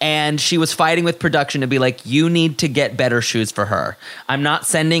 and she was fighting with production to be like, you need to get better shoes for her. I'm not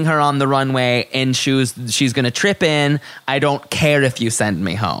sending her on the runway in shoes she's going to trip in. I don't care if you send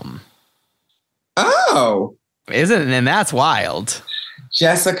me home. Oh. And that's wild.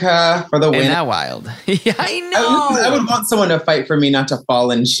 Jessica for the win. Isn't that wild? Yeah, I know. I would want someone to fight for me not to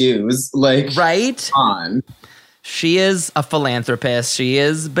fall in shoes. Like, right? Come on. She is a philanthropist. She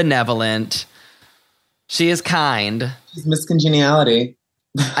is benevolent. She is kind. She's Miss Congeniality.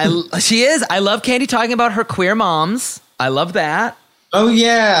 She is. I love Candy talking about her queer moms. I love that. Oh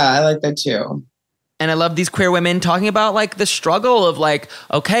yeah, I like that too. And I love these queer women talking about like the struggle of like,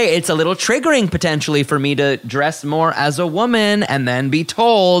 okay, it's a little triggering potentially for me to dress more as a woman and then be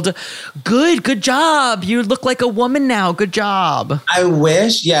told, good job. You look like a woman now. Good job. I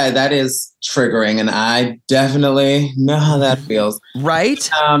wish, yeah, that is triggering. And I definitely know how that feels. Right?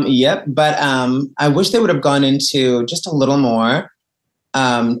 Yep. But I wish they would have gone into just a little more,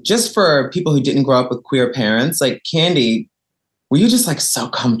 just for people who didn't grow up with queer parents. Like, Candy, were you just like so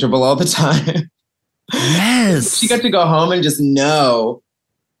comfortable all the time? Yes. She got to go home and just know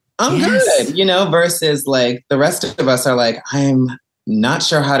I'm good, versus like the rest of us are like, I'm not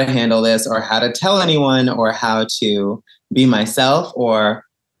sure how to handle this or how to tell anyone or how to be myself or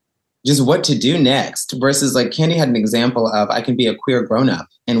just what to do next, versus like Candy had an example of I can be a queer grown up.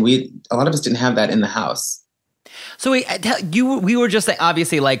 And a lot of us didn't have that in the house. So we were just saying,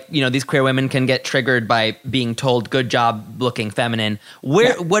 obviously, like, these queer women can get triggered by being told, good job looking feminine.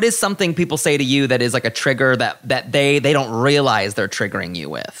 What is something people say to you that is like a trigger that they don't realize they're triggering you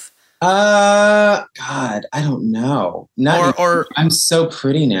with? God, I don't know. I'm so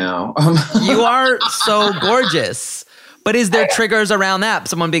pretty now. You are so gorgeous. But is there triggers around that?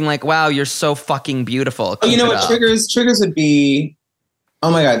 Someone being like, wow, you're so fucking beautiful. Oh, you know what? Triggers would be, oh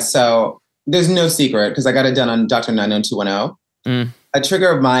my God. So there's no secret because I got it done on Dr. 90210. A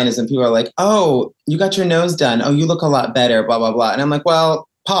trigger of mine is when people are like, oh, you got your nose done. Oh, you look a lot better, blah, blah, blah. And I'm like, well,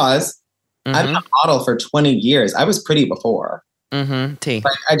 pause. I've been a model for 20 years. I was pretty before.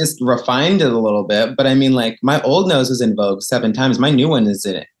 Like, I just refined it a little bit. But I mean, like, my old nose was in Vogue 7 times. My new one is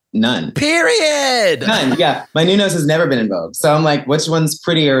in it. None. Period. None. Yeah. My new nose has never been in Vogue. So I'm like, which one's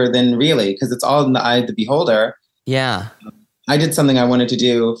prettier than really? Because it's all in the eye of the beholder. Yeah. I did something I wanted to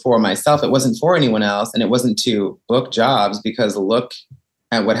do for myself. It wasn't for anyone else. And it wasn't to book jobs because look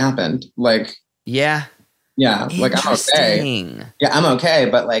at what happened. Like, yeah, like I'm okay. Yeah, I'm okay.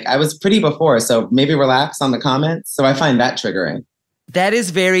 But like I was pretty before. So maybe relax on the comments. So I find that triggering. That is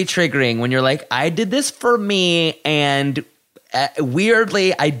very triggering when you're like, I did this for me. And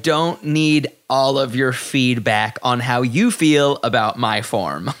weirdly, I don't need all of your feedback on how you feel about my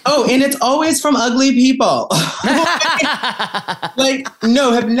form. Oh, and it's always from ugly people. Like,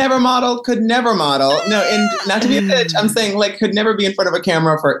 no, have never modeled, could never model. No, and not to be a bitch, I'm saying like could never be in front of a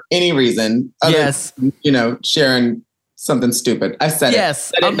camera for any reason. Yes. Than, sharing something stupid. I said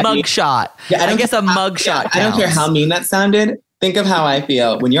yes, it. Yes, a mugshot. Yeah, I guess a mugshot counts. I don't care how mean that sounded. Think of how I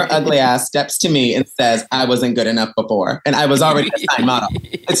feel when your ugly ass steps to me and says, I wasn't good enough before. And I was already a signed model.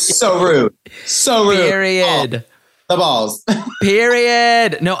 It's so rude. So rude. Period. The balls.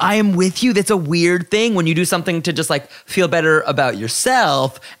 Period. No, I am with you. That's a weird thing when you do something to just like feel better about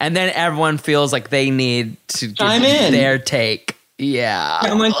yourself. And then everyone feels like they need to give their take. Yeah.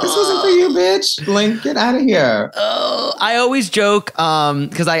 I'm like, this wasn't for you, bitch. Like, get out of here. I always joke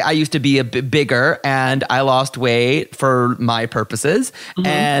because I used to be a bit bigger and I lost weight for my purposes.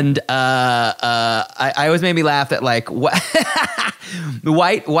 And I always made me laugh that like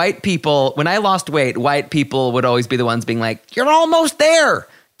white people, when I lost weight, white people would always be the ones being like, you're almost there.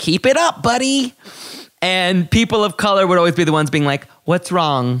 Keep it up, buddy. And people of color would always be the ones being like, what's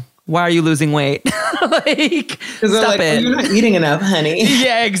wrong? Why are you losing weight? Like, stop it. Oh, you're not eating enough, honey.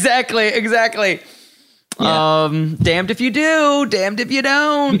 Yeah, exactly. Yeah. Damned if you do, damned if you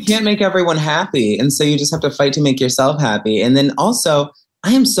don't. You can't make everyone happy. And so you just have to fight to make yourself happy. And then also,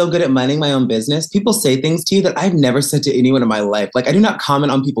 I am so good at minding my own business. People say things to you that I've never said to anyone in my life. Like, I do not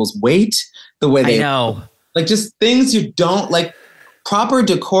comment on people's weight the way they know. Like, just things you don't like. Proper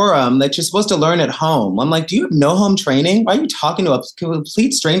decorum that you're supposed to learn at home. I'm like, do you have no home training? Why are you talking to a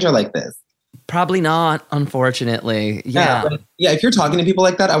complete stranger like this? Probably not, unfortunately. Yeah. Yeah, if you're talking to people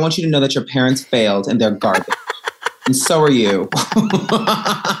like that, I want you to know that your parents failed and they're garbage. And so are you.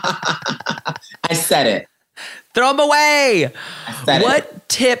 I said it. Throw them away. What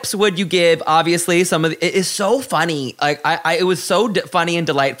tips would you give? Obviously, it is so funny. Like it was so funny and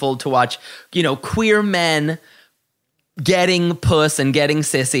delightful to watch, queer men getting puss and getting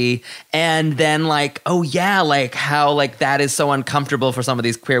sissy, and then like, oh yeah, like how like that is so uncomfortable for some of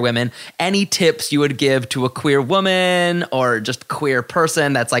these queer women. Any tips you would give to a queer woman or just queer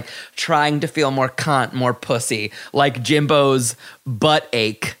person that's like trying to feel more cunt, more pussy, like Jimbo's butt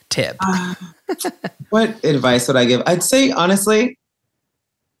ache tip? What advice would I give? I'd say honestly,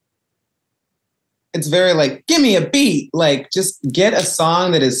 it's very like, give me a beat. Like, just get a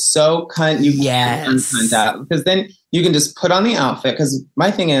song that is so cunt you can cunt out. Because then you can just put on the outfit. Because my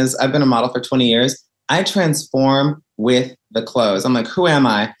thing is, I've been a model for 20 years. I transform with the clothes. I'm like, who am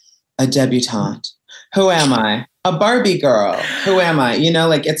I? A debutante. Who am I? A Barbie girl. Who am I? You know,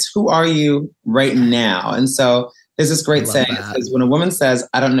 like it's who are you right now? And so there's this great saying. It says, when a woman says,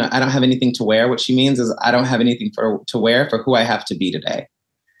 I don't know, I don't have anything to wear, what she means is I don't have anything to wear for who I have to be today.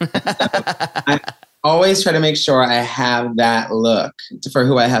 So I always try to make sure I have that look for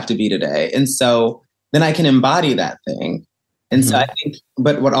who I have to be today. And so then I can embody that thing. And so I think,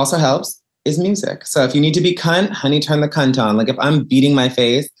 but what also helps is music. So if you need to be cunt, honey, turn the cunt on. Like if I'm beating my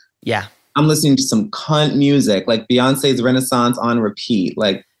face, I'm listening to some cunt music, like Beyonce's Renaissance on repeat.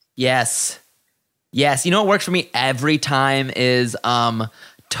 Like, yes. You know what works for me every time is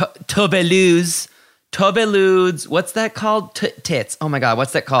Tobelou's. What's that called? Tits. Oh my God,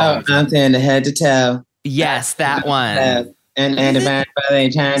 what's that called? Oh, I'm saying the head to toe. Yes, that one. And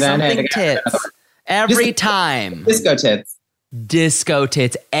something tits. Every time. Disco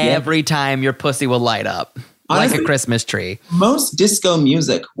tits. Every time your pussy will light up. Honestly, like a Christmas tree. Most disco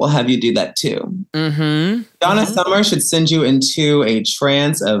music will have you do that too. Mm-hmm. Donna Summer should send you into a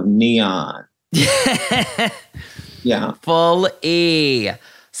trance of neon. Yeah. Full E.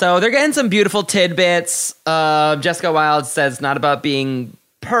 So they're getting some beautiful tidbits. Jessica Wilde says it's not about being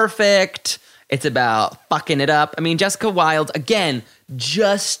perfect. It's about fucking it up. I mean, Jessica Wilde, again,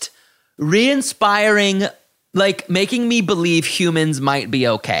 just re-inspiring, like making me believe humans might be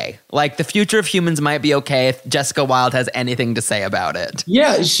okay. Like the future of humans might be okay if Jessica Wilde has anything to say about it.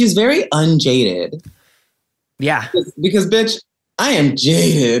 Yeah, she's very unjaded. Yeah. Because bitch, I am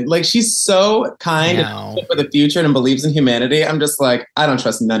jaded. Like she's so kind for the future and believes in humanity. I'm just like, I don't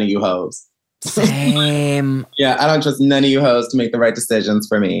trust none of you hoes. Same. Yeah, I don't trust none of you hoes to make the right decisions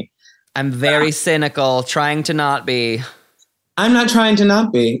for me. I'm very cynical, trying to not be. I'm not trying to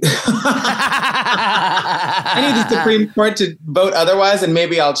not be. I need the Supreme Court to vote otherwise and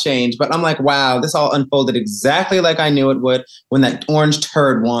maybe I'll change. But I'm like, wow, this all unfolded exactly like I knew it would when that orange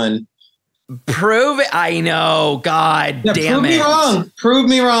turd won. Prove it. I know. God damn it. Prove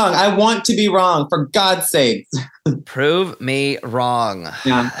me wrong. I want to be wrong, for God's sake. Prove me wrong.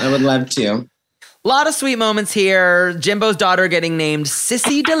 Yeah, I would love to. A lot of sweet moments here. Jimbo's daughter getting named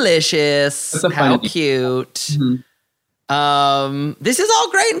Sissy Delicious. How cute. Mm-hmm. This is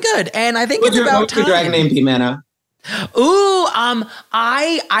all great and good. And I think it's about time. What's your drag name, P. Mano? Ooh,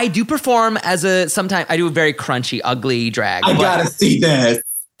 I do perform sometimes I do a very crunchy, ugly drag. I gotta see this.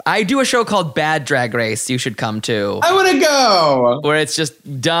 I do a show called Bad Drag Race you should come to. I want to go. Where it's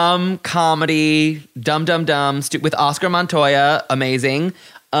just dumb comedy, dumb, with Oscar Montoya, amazing.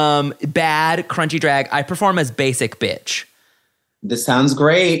 Bad, crunchy drag. I perform as basic bitch. This sounds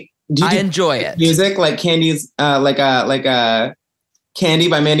great. I enjoy it. Music like Candy's, like Candy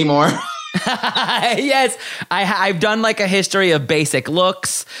by Mandy Moore. Yes, I've done like a history of basic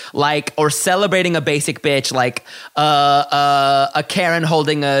looks, like or celebrating a basic bitch, like a Karen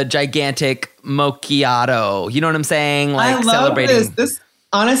holding a gigantic macchiato. You know what I'm saying? Like I love celebrating this.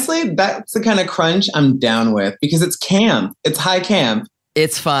 Honestly, that's the kind of crunch I'm down with because it's camp. It's high camp.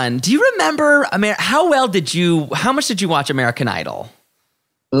 It's fun. Do you remember how much did you watch American Idol?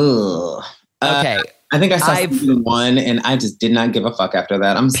 Ugh. Okay. I think I saw season 1 and I just did not give a fuck after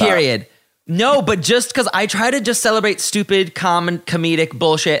that. I'm sorry. Period. No, but just because I try to just celebrate stupid, common, comedic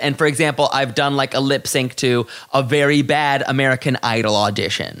bullshit. And for example, I've done like a lip sync to a very bad American Idol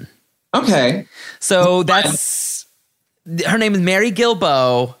audition. Okay. So her name is Mary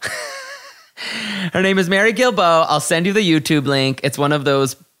Gilbo. Her name is Mary Gilbo. I'll send you the YouTube link. It's one of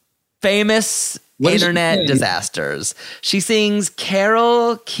those famous internet disasters. She sings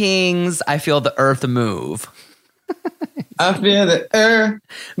Carole King's I Feel the Earth Move. I feel the earth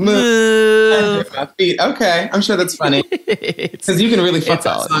move. My feet. Okay, I'm sure that's funny. Because you can really fuck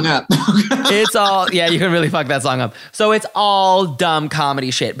that song up. You can really fuck that song up. So it's all dumb comedy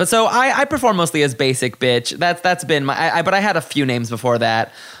shit. But so I perform mostly as basic bitch. That's been but I had a few names before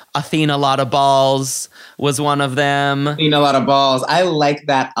that. Athena Lotta Balls was one of them. Athena Lotta Balls. I like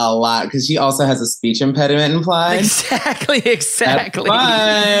that a lot because she also has a speech impediment implied. Exactly. That's fun.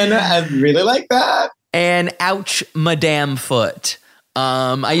 I really like that. And Ouch Madame Foot.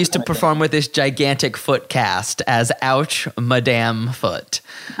 I used to perform with this gigantic foot cast as Ouch Madame Foot.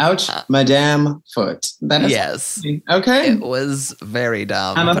 Ouch Madame Foot. That is funny. Okay. It was very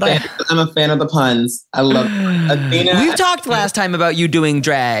dumb. I'm a fan of the puns. I love Athena. We've talked last time about you doing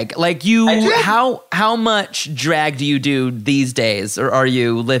drag. Like how much drag do you do these days, or are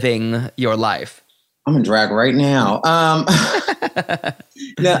you living your life? I'm in drag right now.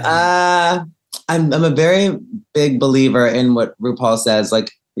 I'm a very big believer in what RuPaul says, like,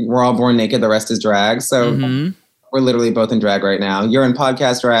 we're all born naked, the rest is drag. So we're literally both in drag right now. You're in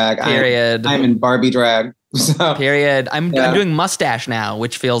podcast drag. Period. I'm in Barbie drag. So, Period. I'm doing mustache now,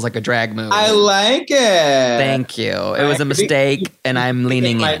 which feels like a drag move. I like it. Thank you. It was a mistake, and I'm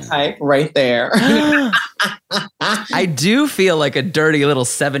leaning my in. type right there. I do feel like a dirty little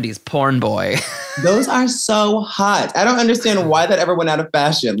 70s porn boy. Those are so hot. I don't understand why that ever went out of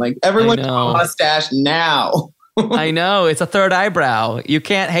fashion. Like everyone has a mustache now. I know. It's a third eyebrow. You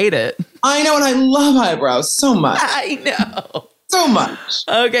can't hate it. I know, and I love eyebrows so much. I know. So much.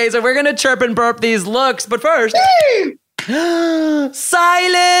 Okay, so we're going to chirp and burp these looks, but first...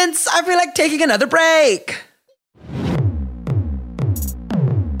 Silence! I feel like taking another break.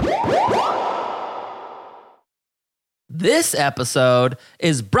 This episode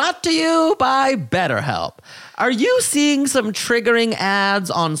is brought to you by BetterHelp. Are you seeing some triggering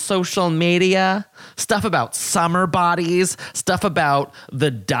ads on social media? Stuff about summer bodies, stuff about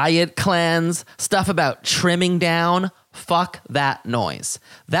the diet cleanse, stuff about trimming down. Fuck that noise.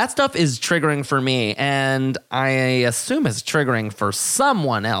 That stuff is triggering for me, and I assume it's triggering for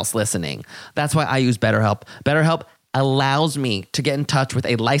someone else listening. That's why I use BetterHelp. BetterHelp allows me to get in touch with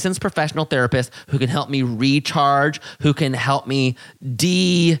a licensed professional therapist who can help me recharge, who can help me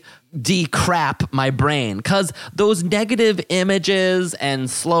decrap my brain, because those negative images and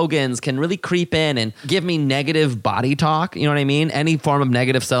slogans can really creep in and give me negative body talk. You know what I mean? Any form of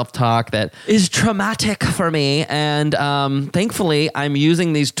negative self-talk that is traumatic for me. And thankfully, I'm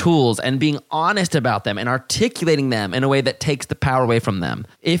using these tools and being honest about them and articulating them in a way that takes the power away from them.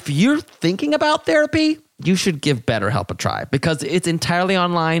 If you're thinking about therapy, you should give BetterHelp a try because it's entirely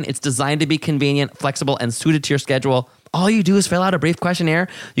online. It's designed to be convenient, flexible, and suited to your schedule. All you do is fill out a brief questionnaire.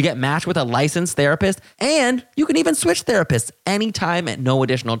 You get matched with a licensed therapist, and you can even switch therapists anytime at no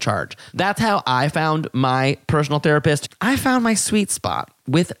additional charge. That's how I found my personal therapist. I found my sweet spot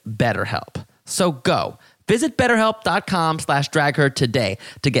with BetterHelp. So go. Visit BetterHelp.com/dragher today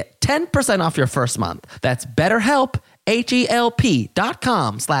to get 10% off your first month. That's BetterHelp,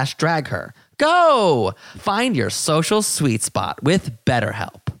 HELP.com/dragher. Go! Find your social sweet spot with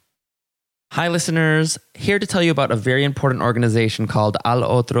BetterHelp. Hi, listeners. Here to tell you about a very important organization called Al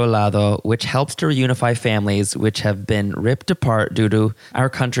Otro Lado, which helps to reunify families which have been ripped apart due to our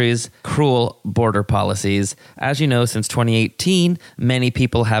country's cruel border policies. As you know, since 2018, many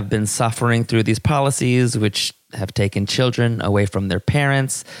people have been suffering through these policies, which have taken children away from their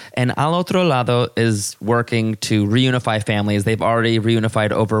parents. And Al Otro Lado is working to reunify families. They've already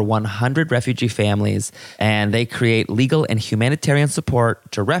reunified over 100 refugee families, and they create legal and humanitarian support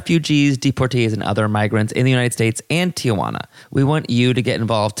to refugees, deportees, and other migrants in the United States and Tijuana. We want you to get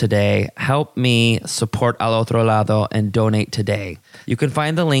involved today. Help me support Al Otro Lado and donate today. You can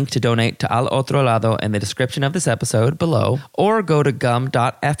find the link to donate to Al Otro Lado in the description of this episode below, or go to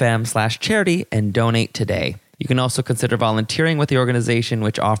gum.fm/charity and donate today. You can also consider volunteering with the organization,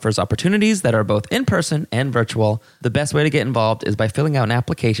 which offers opportunities that are both in-person and virtual. The best way to get involved is by filling out an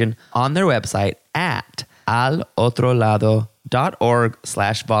application on their website at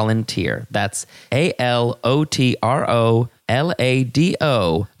alotrolado.org/volunteer. That's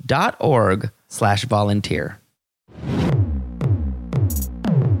ALOTROLADO.org/volunteer.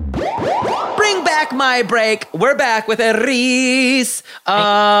 Bring back my break. We're back with Arisce.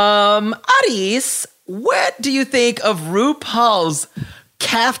 Arisce, what do you think of RuPaul's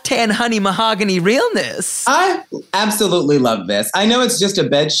caftan honey mahogany realness? I absolutely love this. I know it's just a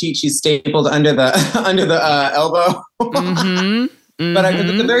bed sheet she's stapled under the elbow. But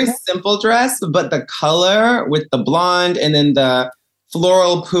it's a very simple dress, but the color with the blonde and then the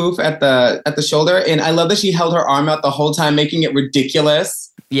floral poof at the shoulder. And I love that she held her arm out the whole time, making it ridiculous.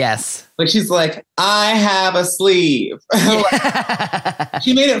 Yes. Like she's like, I have a sleeve.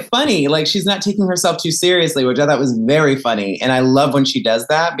 She made it funny. Like she's not taking herself too seriously, which I thought was very funny. And I love when she does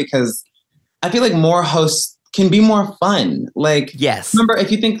that because I feel like more hosts can be more fun. Like, yes. Remember,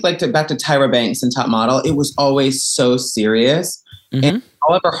 if you think back to Tyra Banks and Top Model, it was always so serious. And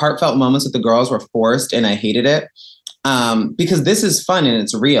all of her heartfelt moments with the girls were forced, and I hated it. Because this is fun and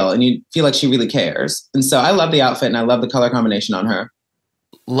it's real, and you feel like she really cares. And so I love the outfit, and I love the color combination on her.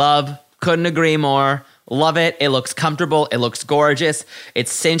 Love. Couldn't agree more. Love it. It looks comfortable. It looks gorgeous.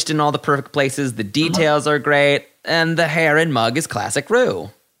 It's cinched in all the perfect places. The details are great. And the hair and mug is classic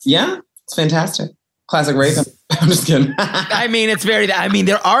Ru. Yeah, it's fantastic. Classic Raven. I'm just kidding.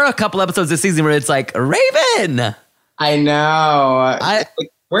 There are a couple episodes this season where it's like, Raven. I know.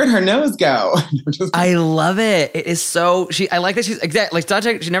 Where'd her nose go? I love it. It is so... I like that she's... Exactly.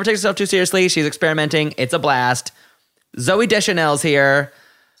 She never takes herself too seriously. She's experimenting. It's a blast. Zooey Deschanel's here.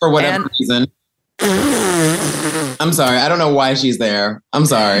 For whatever reason. I'm sorry. I don't know why she's there. I'm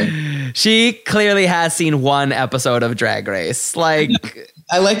sorry. She clearly has seen one episode of Drag Race. Like,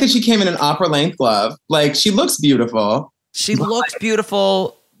 I like that she came in an opera length glove. Like, she looks beautiful. She looks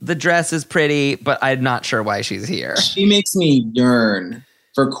beautiful. The dress is pretty, but I'm not sure why she's here. She makes me yearn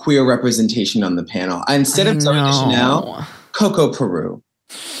for queer representation on the panel. Instead of Zoe Deschanel, Coco Peru.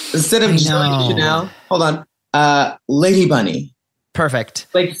 Instead of Zoe Deschanel, hold on, Lady Bunny. Perfect.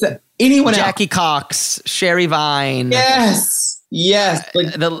 Like anyone else. Jackie Cox, Sherry Vine. Yes.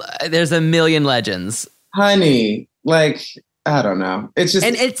 Like, there's a million legends. Honey, like, I don't know. It's just...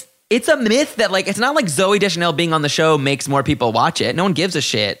 And it's a myth that, like, it's not like Zoe Deschanel being on the show makes more people watch it. No one gives a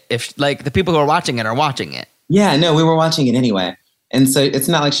shit if, like, the people who are watching it are watching it. Yeah, no, we were watching it anyway. And so it's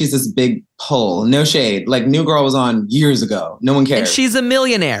not like she's this big pull. No shade. Like, New Girl was on years ago. No one cares. And she's a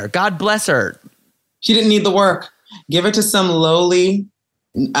millionaire. God bless her. She didn't need the work. Give it to some lowly,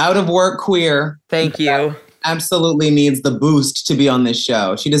 out of work queer. Thank you. Absolutely needs the boost to be on this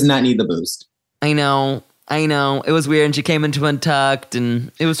show. She does not need the boost. I know. It was weird. And she came into Untucked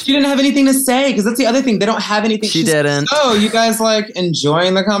and it was... She didn't have anything to say because that's the other thing. They don't have anything. She didn't. Oh, you guys like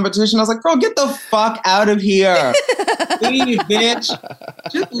enjoying the competition? I was like, girl, get the fuck out of here. Leave,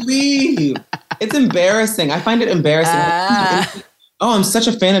 bitch. Just leave. It's embarrassing. I find it embarrassing. Oh, I'm such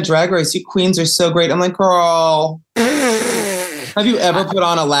a fan of Drag Race. You queens are so great. I'm like, girl, have you ever put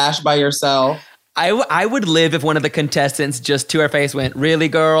on a lash by yourself? I would live if one of the contestants just to her face went, really,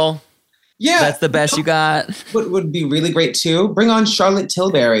 girl? Yeah. That's the best you got? What would be really great, too? Bring on Charlotte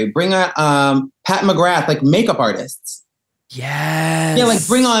Tilbury. Bring on Pat McGrath, like makeup artists. Yes. Yeah, like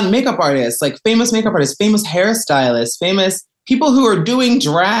bring on makeup artists, like famous makeup artists, famous hairstylists, famous people who are doing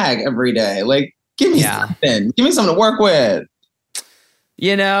drag every day. Like, give me something. Give me something to work with.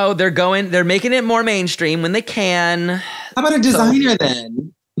 You know, they're making it more mainstream when they can. How about a designer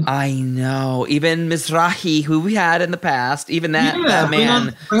then? I know. Even Mizrahi, who we had in the past, even that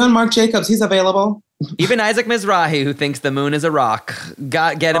man. Bring on Marc Jacobs. He's available. Even Isaac Mizrahi, who thinks the moon is a rock.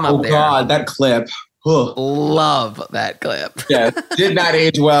 Get him up there. Oh, God, that clip. Ugh. Love that clip. Yeah, did not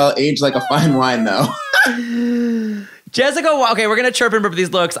age well. Aged like a fine wine, though. Jessica, okay, we're going to chirp and burp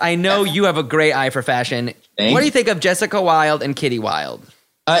these looks. I know you have a great eye for fashion. Thanks. What do you think of Jessica Wilde and Kitty Wilde?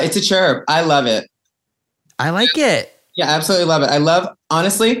 It's a chirp. I love it. I like it. Yeah, absolutely love it.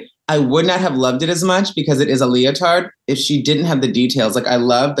 Honestly, I would not have loved it as much because it is a leotard if she didn't have the details. Like, I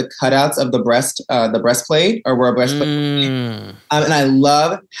love the cutouts of the breastplate or where a breastplate. And I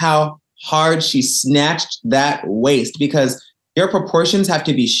love how hard she snatched that waist because your proportions have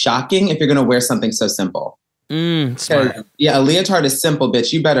to be shocking if you're going to wear something so simple. Smart. Yeah, a leotard is simple,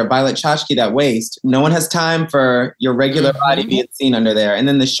 bitch. You better Violet Chachki that waist. No one has time for your regular body being seen under there. And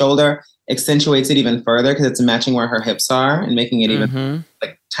then the shoulder accentuates it even further because it's matching where her hips are and making it even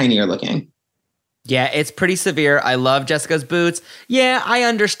like tinier looking. Yeah, it's pretty severe. I love Jessica's boots. Yeah, I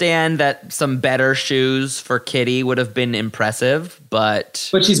understand that some better shoes for Kitty would have been impressive,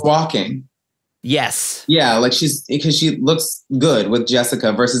 but she's walking. Yes. Yeah, like because she looks good with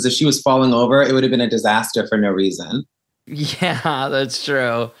Jessica versus if she was falling over, it would have been a disaster for no reason. Yeah, that's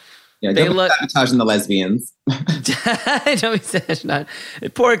true. Yeah, they look sabotaging the lesbians.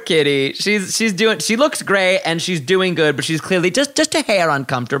 Poor Kitty. She looks great and she's doing good, but she's clearly just a hair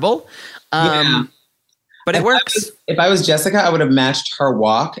uncomfortable. But it works. If I was Jessica, I would have matched her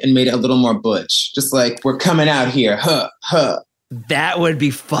walk and made it a little more butch. Just like, we're coming out here. Huh. That would be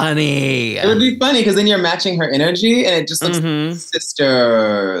funny. It would be funny because then you're matching her energy and it just looks like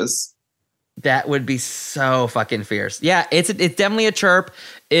sisters. That would be so fucking fierce. Yeah, it's definitely a chirp.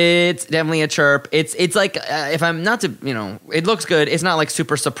 It's definitely a chirp. It's like, if I'm not to, it looks good. It's not like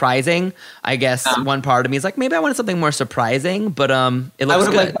super surprising. I guess one part of me is like, maybe I wanted something more surprising, but it looks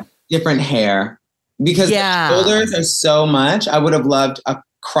good. Like different hair because the shoulders are so much. I would have loved a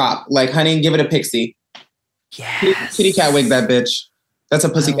crop. Like, honey, give it a pixie. Yes. Kitty cat wig that bitch. That's a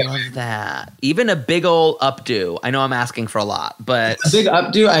pussycat. I love that. Even a big old updo. I know I'm asking for a lot, but a big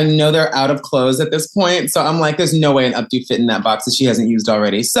updo. I know they're out of clothes at this point, so I'm like, there's no way an updo fit in that box that she hasn't used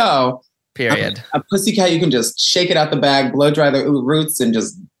already. So, period. A pussycat, you can just shake it out the bag, blow dry the roots, and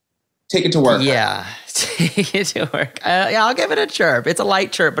just take it to work. Yeah, take it to work. I'll give it a chirp. It's a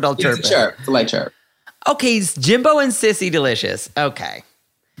light chirp, but I'll chirp it. It's a light chirp. Okay, Jimbo and Sissy Delicious. Okay.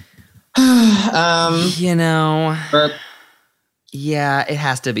 Burp. Yeah, it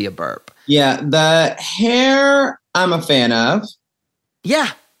has to be a burp. Yeah, the hair I'm a fan of. Yeah.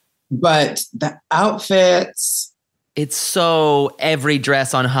 But the outfits. It's so every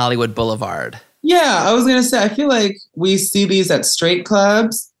dress on Hollywood Boulevard. Yeah, I was going to say, I feel like we see these at straight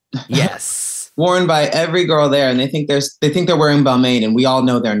clubs. Yes. Worn by every girl there, and they think they're wearing Balmain, and we all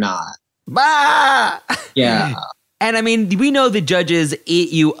know they're not. Bah! Yeah. And I mean, we know the judges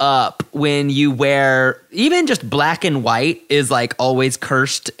eat you up when you wear even just black and white is like always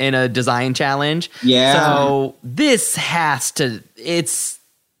cursed in a design challenge. Yeah. So this has to,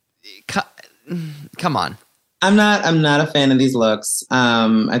 come on. I'm not a fan of these looks.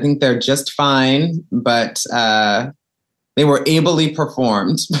 I think they're just fine, but they were ably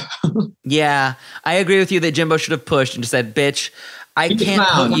performed. Yeah, I agree with you that Jimbo should have pushed and just said, bitch, I can't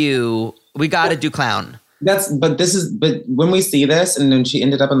put you, we got to do clown. But when we see this and then she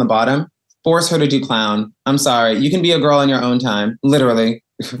ended up on the bottom, force her to do clown. I'm sorry. You can be a girl in your own time, literally.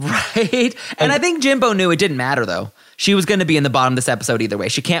 Right? And I think Jimbo knew it didn't matter though. She was going to be in the bottom of this episode either way.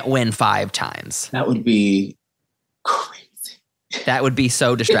 She can't win 5 times. That would be crazy. That would be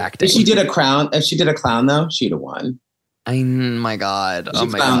so distracting. If she did a clown though, she'd have won. My God. She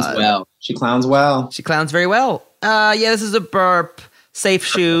clowns well. She clowns well. She clowns very well. Yeah, this is a burp. Safe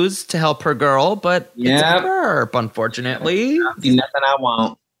shoes to help her girl, but it's a burp, unfortunately. Nothing I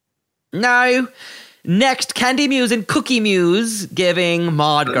want. No. Next, Candy Muse and Cookie Muse giving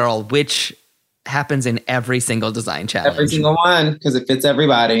Mod Girl, which happens in every single design challenge. Every single one, because it fits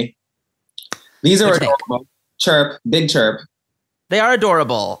everybody. These are adorable. Chirp, big chirp. They are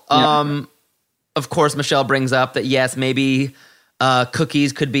adorable. Yeah. Of course, Michelle brings up that, yes, maybe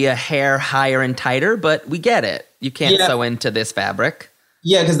cookies could be a hair higher and tighter, but we get it. You can't sew into this fabric.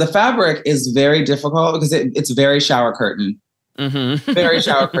 Yeah, because the fabric is very difficult because it's very shower curtain. Mm-hmm. Very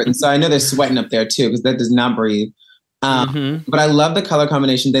shower curtain. So I know they're sweating up there too because that does not breathe. But I love the color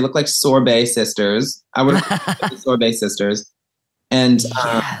combination. They look like sorbet sisters. I would have sorbet sisters. And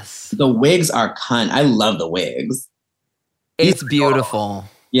the wigs are cunt. I love the wigs. It's beautiful.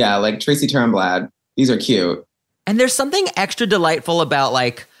 Yeah, like Tracy Turnblad. These are cute. And there's something extra delightful about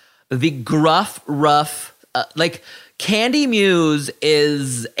like the gruff, rough, like Candy Muse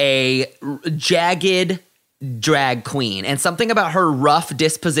is a jagged drag queen, and something about her rough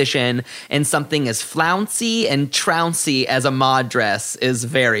disposition and something as flouncy and trouncy as a mod dress is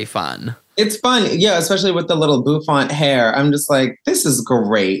very fun. It's fun. Yeah, especially with the little bouffant hair. I'm just like, this is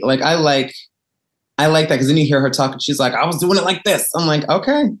great. Like, I like that because then you hear her talk and she's like, I was doing it like this. I'm like,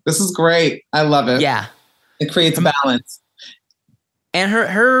 okay, this is great. I love it. Yeah. It creates balance. And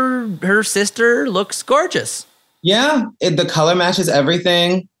her sister looks gorgeous. Yeah, the color matches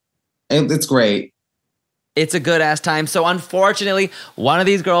everything. It's great. It's a good ass time. So unfortunately, one of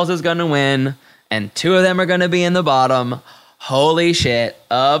these girls is going to win and 2 of them are going to be in the bottom. Holy shit.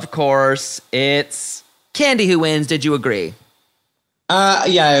 Of course, it's Candy who wins. Did you agree? Yeah,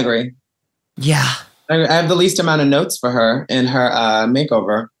 I agree. Yeah. I have the least amount of notes for her in her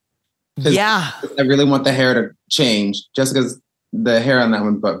makeover. Yeah. I really want the hair to change just because the hair on that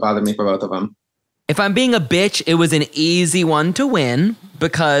one bothered me for both of them. If I'm being a bitch, it was an easy one to win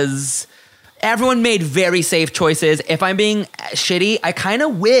because everyone made very safe choices. If I'm being shitty, I kind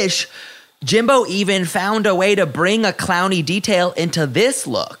of wish Jimbo even found a way to bring a clowny detail into this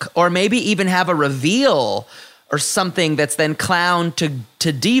look, or maybe even have a reveal or something that's then clown to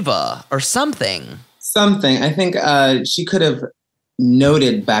diva or something. Something. I think she could have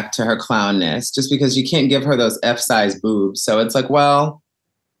noted back to her clownness just because you can't give her those F-size boobs. So it's like, well,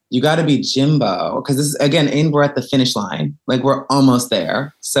 you got to be Jimbo because this is, again, we're at the finish line. Like, we're almost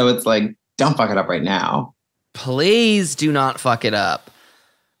there. So it's like, don't fuck it up right now. Please do not fuck it up.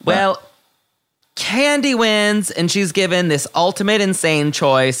 Well, Candy wins, and she's given this ultimate insane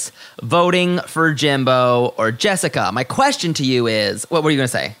choice, voting for Jimbo or Jessica. My question to you is, what were you going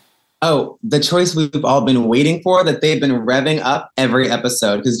to say? Oh, the choice we've all been waiting for that they've been revving up every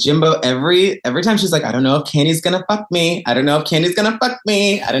episode. Because Jimbo, every time she's like, I don't know if Candy's going to fuck me. I don't know if Candy's going to fuck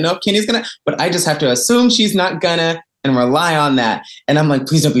me. I don't know if Candy's going to. But I just have to assume she's not going to and rely on that. And I'm like,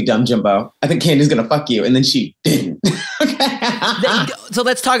 please don't be dumb, Jimbo. I think Candy's going to fuck you. And then she didn't. So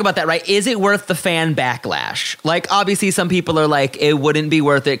let's talk about that, right? Is it worth the fan backlash? Like, obviously, some people are like, it wouldn't be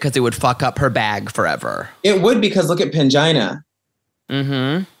worth it because it would fuck up her bag forever. It would, because look at Pangina.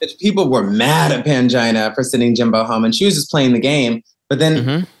 Mm-hmm. People were mad at Pangina for sending Jimbo home, and she was just playing the game. But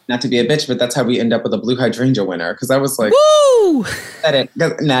then, not to be a bitch, but that's how we end up with a blue hydrangea winner. Because I was like, woo!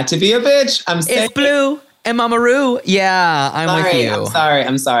 Not to be a bitch. I'm saying it's blue and Mamaru. Yeah, I'm with you.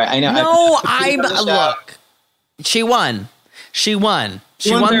 I'm sorry. I know. No, look. She won. She won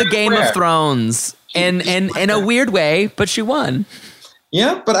the Game of Thrones in a weird way, but she won.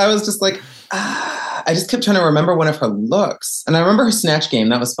 Yeah, but I was just like, I just kept trying to remember one of her looks. And I remember her Snatch Game.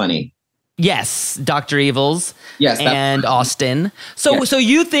 That was funny. Yes, Dr. Evils. Yes, and Austin. So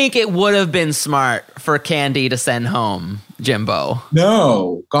you think it would have been smart for Candy to send home Jimbo.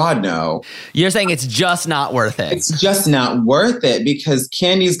 No, God, no. You're saying it's just not worth it. It's just not worth it because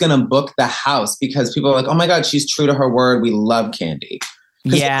Candy's going to book the house because people are like, oh my God, she's true to her word. We love Candy.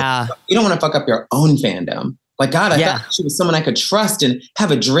 Yeah. You don't want to fuck up your own fandom. Like, God, I thought she was someone I could trust and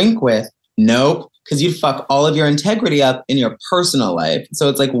have a drink with. Nope. Because you'd fuck all of your integrity up in your personal life. So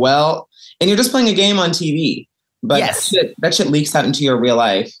it's like, well, and you're just playing a game on TV. But that shit leaks out into your real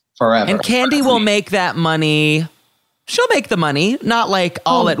life forever. And Candy will make that money. She'll make the money, not like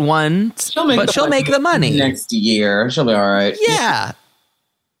all at once, she'll make the money. Next year. She'll be all right. Yeah.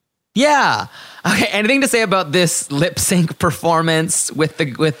 Yeah. Okay, anything to say about this lip sync performance with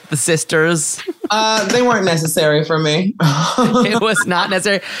the sisters? They weren't necessary for me. It was not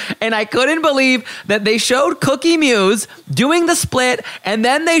necessary. And I couldn't believe that they showed Cookie Muse doing the split and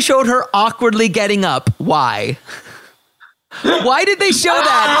then they showed her awkwardly getting up. Why? Why did they show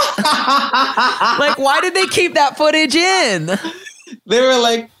that? Like, why did they keep that footage in? They were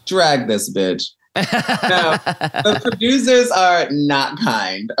like, drag this bitch. No, the producers are not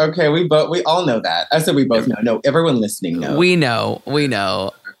kind. Okay, we all know that. I said we both know. No, everyone listening knows. We know.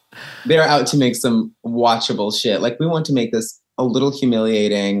 They're out to make some watchable shit. Like, we want to make this a little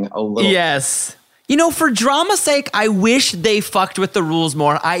humiliating, a little... Yes. You know, for drama's sake, I wish they fucked with the rules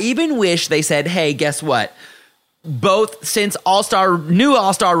more. I even wish they said, hey, guess what? Both, since new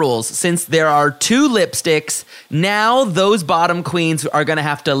All-Star rules, since there are 2 lipsticks, now those bottom queens are going to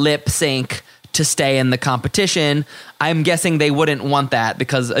have to lip sync to stay in the competition. I'm guessing they wouldn't want that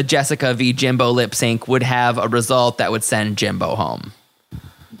because a Jessica v. Jimbo lip sync would have a result that would send Jimbo home.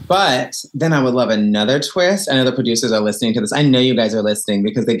 But then I would love another twist. I know the producers are listening to this. I know you guys are listening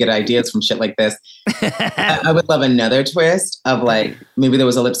because they get ideas from shit like this. I would love another twist of like, maybe there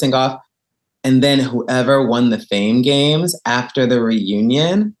was a lip sync off. And then whoever won the Fame Games after the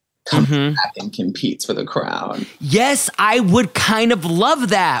reunion comes back and competes for the crown. Yes, I would kind of love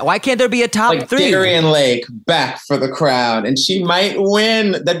that. Why can't there be a top like 3? Darian Lake back for the crown, and she might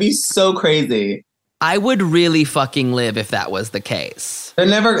win. That'd be so crazy. I would really fucking live if that was the case. They're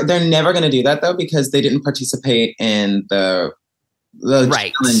never going to do that though because they didn't participate in the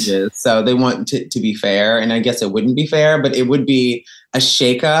challenges. So they want to be fair, and I guess it wouldn't be fair, but it would be a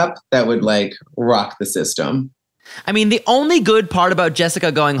shakeup that would like rock the system. I mean, the only good part about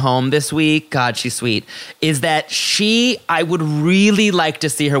Jessica going home this week, God, she's sweet, is that I would really like to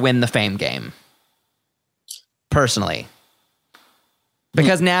see her win the Fame Game. Personally.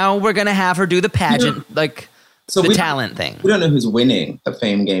 Because now we're going to have her do the pageant, talent thing. We don't know who's winning the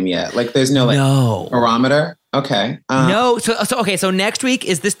Fame Game yet. Like, there's no barometer. Okay. No. So next week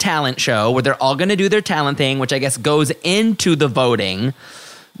is this talent show where they're all going to do their talent thing, which I guess goes into the voting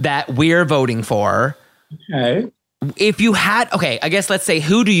that we're voting for. Okay. If you had, I guess let's say,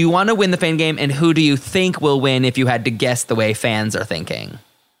 who do you want to win the Fame Game and who do you think will win if you had to guess the way fans are thinking?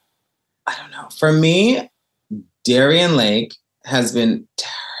 I don't know. For me, Darian Lake has been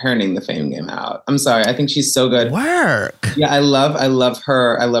turning the Fame Game out. I'm sorry. I think she's so good. Work. Yeah, I love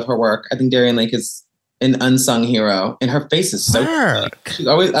her. I love her work. I think Darian Lake is an unsung hero, and her face is so good. She's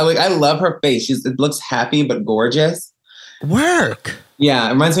always I love her face. It looks happy but gorgeous. Work. Yeah,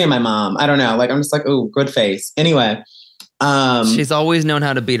 it reminds me of my mom. I don't know. Like, I'm just like, oh, good face. Anyway. She's always known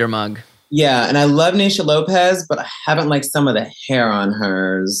how to beat her mug. Yeah, and I love Naysha Lopez, but I haven't liked some of the hair on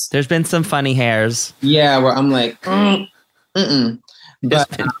hers. There's been some funny hairs. Yeah, where I'm like, But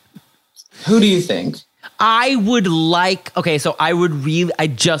who do you think? I would like,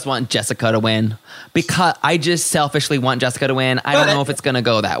 I just want Jessica to win because I just selfishly want Jessica to win. I don't know if it's going to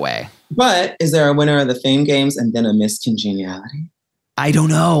go that way. But is there a winner of the Fame Games and then a Miss Congeniality? I don't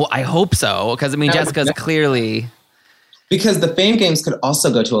know. I hope so. Because, Jessica's clearly... Because the Fame Games could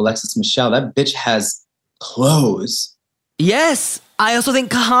also go to Alexis Michelle. That bitch has clothes. Yes. I also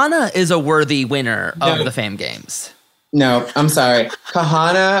think Kahana is a worthy winner of the Fame Games. No, I'm sorry.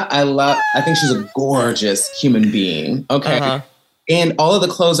 Kahana, I think she's a gorgeous human being. Okay. Uh-huh. And all of the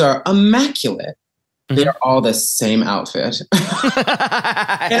clothes are immaculate. Mm-hmm. They're all the same outfit.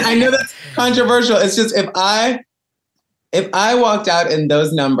 And I know that's controversial. It's just if I walked out in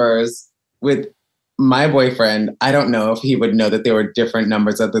those numbers with my boyfriend, I don't know if he would know that they were different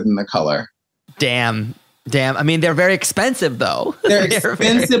numbers other than the color. Damn. I mean, they're very expensive, though. They're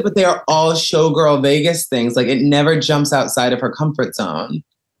expensive, but they are all showgirl Vegas things. Like, it never jumps outside of her comfort zone.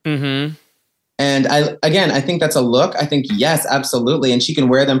 Mm-hmm. And I think that's a look. I think, yes, absolutely. And she can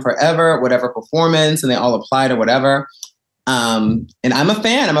wear them forever, whatever performance, and they all apply to whatever. And I'm a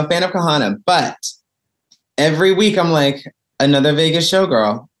fan. I'm a fan of Kahana. But every week, I'm like, another Vegas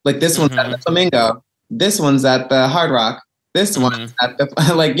showgirl. Like, this one's at the Flamingo. This one's at the Hard Rock. This one's at the,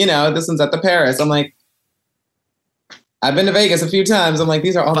 this one's at the Paris. I'm like, I've been to Vegas a few times. I'm like,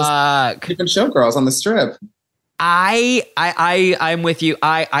 these are all the different showgirls on the strip. I'm with you.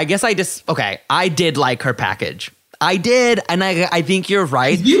 I guess I did like her package. I did, and I think you're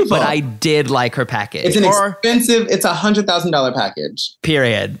right. It's beautiful. But I did like her package. It's expensive. It's $100,000 package.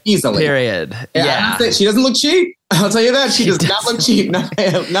 Period. Easily. Period. Yeah. She doesn't look cheap. I'll tell you that. She does not look cheap. Not by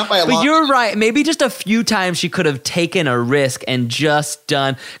a lot. But you're right. Maybe just a few times she could have taken a risk and just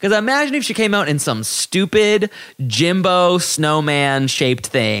done. Because imagine if she came out in some stupid Jimbo snowman shaped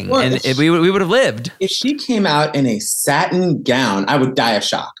thing, we would have lived. If she came out in a satin gown, I would die of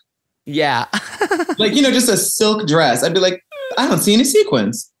shock. Yeah. Like, just a silk dress. I'd be like, I don't see any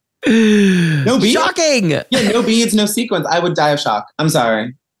sequins. No beads. Shocking. Yeah, no beads, no sequins. I would die of shock. I'm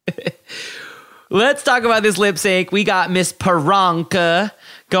sorry. Let's talk about this lip sync. We got Miss Priyanka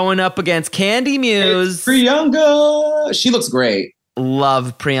going up against Candy Muse. It's Priyanka. She looks great.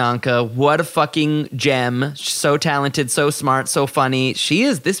 Love Priyanka. What a fucking gem. She's so talented, so smart, so funny. She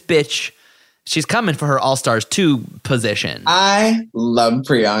is this bitch. She's coming for her All-Stars 2 position. I love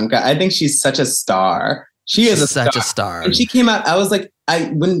Priyanka. I think she's such a star. She's such a star. And she came out, I was like,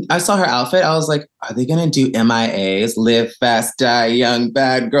 when I saw her outfit, I was like, are they going to do MIAs? Live Fast, Die Young,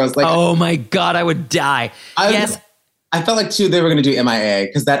 Bad Girls? Like, oh my God, I would die. Yes. I felt like, too, they were going to do MIA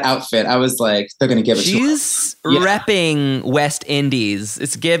because that outfit, I was like, they're going to give it to her. She's repping West Indies.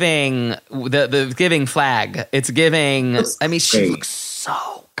 It's giving, the giving flag. It's giving, she looks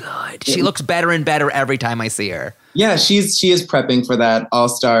so good. She looks better and better every time I see her. Yeah, she is prepping for that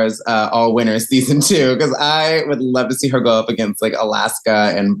All-Stars, All-Winners season 2 because I would love to see her go up against like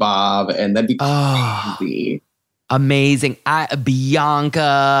Alaska and Bob, and that'd be crazy. Amazing.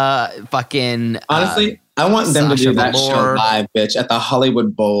 Bianca, fucking. Honestly, I want them to do that show live, bitch, at the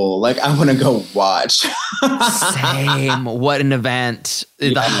Hollywood Bowl. Like, I want to go watch. Same. What an event.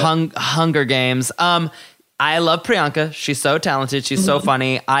 The Hunger Games. I love Priyanka. She's so talented. She's so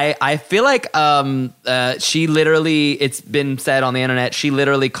funny. I feel like she literally, it's been said on the internet, she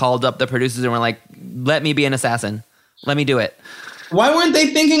literally called up the producers and were like, let me be an assassin. Let me do it. Why weren't they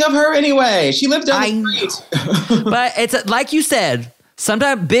thinking of her anyway? She lived down the street. But it's like you said,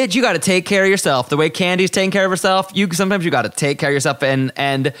 sometimes, bitch, you got to take care of yourself. The way Candy's taking care of herself, sometimes you got to take care of yourself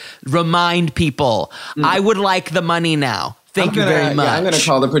and remind people, I would like the money now. Thank you very much. Yeah, I'm going to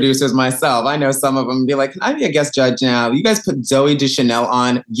call the producers myself. I know some of them be like, can I be a guest judge now? You guys put Zooey Deschanel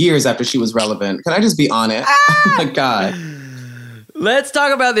on years after she was relevant. Can I just be on it? Oh my God. Let's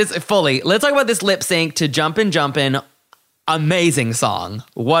talk about this fully. Let's talk about this lip sync to Jumpin'. Amazing song.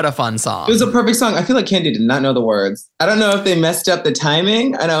 What a fun song. It was a perfect song. I feel like Candy did not know the words. I don't know if they messed up the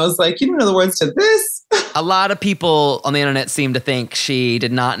timing. And I was like, you don't know the words to this? A lot of people on the internet seem to think she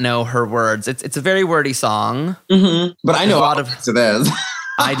did not know her words. It's a very wordy song. Mm-hmm. But I know a lot of to this.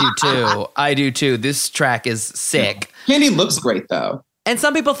 I do too. This track is sick. Candy looks great though. And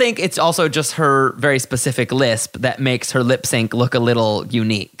some people think it's also just her very specific lisp that makes her lip sync look a little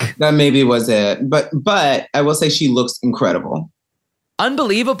unique. That maybe was it. But I will say she looks incredible.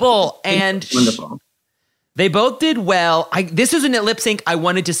 Unbelievable. And wonderful. They both did well. This is a lip sync I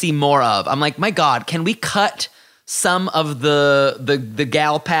wanted to see more of. I'm like, my God, can we cut some of the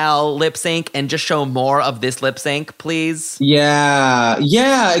gal pal lip sync and just show more of this lip sync, please? Yeah,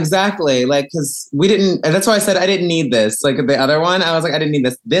 exactly. Like, because we didn't, and that's why I said I didn't need this. Like the other one, I was like, I didn't need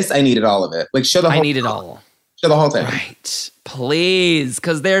this. This, I needed all of it. Like, show the whole thing. Show the whole thing. Right. Please.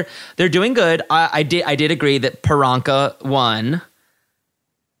 Because they're doing good. I did agree that Priyanka won.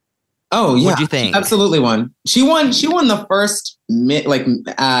 Oh, yeah. What'd you think? She absolutely won. She won the first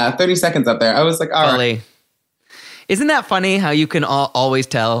 30 seconds up there. I was like, all right. Isn't that funny how you can always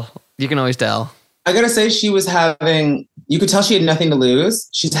tell? You can always tell. I gotta say, you could tell she had nothing to lose.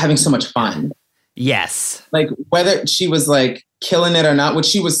 She's having so much fun. Yes. Like, whether she was like killing it or not, which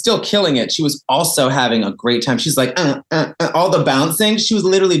she was still killing it, she was also having a great time. She's like, all the bouncing. She was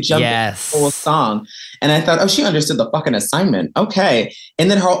literally jumping the whole song. And I thought, oh, she understood the fucking assignment. Okay. And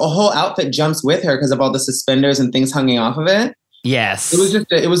then her whole outfit jumps with her because of all the suspenders and things hanging off of it. Yes.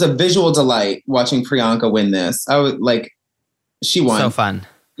 It was a visual delight watching Priyanka win this. I was like, she won. So fun.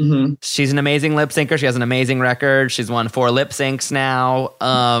 Mm-hmm. She's an amazing lip syncer. She has an amazing record. She's won 4 lip syncs now.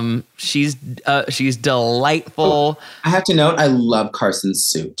 She's delightful. Oh, I have to note, I love Carson's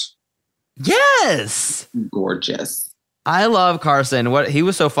suit. Yes. Gorgeous. I love Carson. He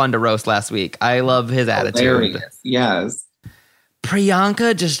was so fun to roast last week. I love his attitude. Hilarious. Yes.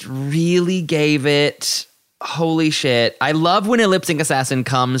 Priyanka just really gave it. Holy shit. I love when a lip sync assassin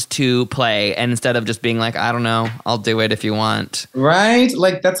comes to play and instead of just being like, I don't know, I'll do it if you want. Right?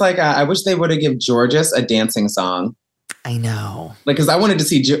 Like, that's like, I wish they would have given Georges a dancing song. I know. Like, because I wanted to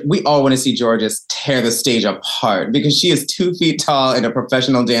see, we all want to see Georges tear the stage apart because she is 2 feet tall and a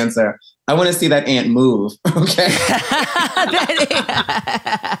professional dancer. I want to see that ant move. Okay.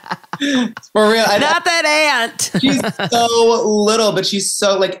 For real. Not that ant. She's so little, but she's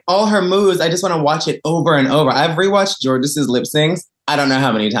so like all her moves. I just want to watch it over and over. I've rewatched Georges' lip syncs. I don't know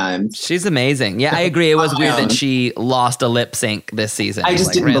how many times. She's amazing. Yeah, I agree. It was weird that she lost a lip sync this season. I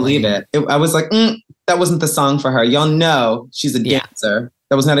just didn't believe it. I was like, that wasn't the song for her. Y'all know she's a dancer.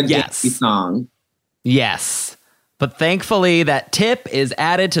 That was not a dancey song. Yes. But thankfully, that tip is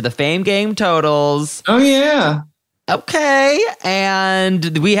added to the Fame Game totals. Oh, yeah. Okay.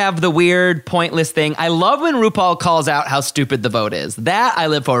 And we have the weird, pointless thing. I love when RuPaul calls out how stupid the vote is. That I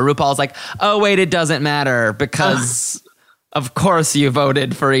live for. RuPaul's like, oh, wait, it doesn't matter because... Of course you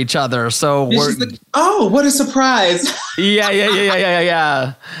voted for each other, so we're... Like, oh, what a surprise. Yeah.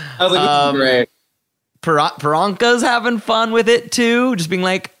 I was like, this is great. Peranka's having fun with it, too. Just being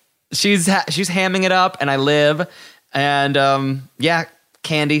like, she's hamming it up, and I live. And,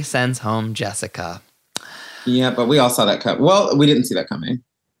 Candy sends home Jessica. Yeah, but we all saw that coming. Well, we didn't see that coming.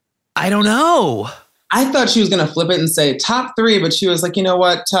 I don't know. I thought she was going to flip it and say top 3, but she was like, you know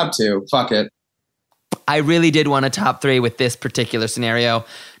what? Top 2. Fuck it. I really did want a top 3 with this particular scenario.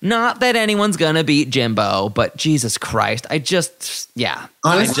 Not that anyone's going to beat Jimbo, but Jesus Christ. Honestly,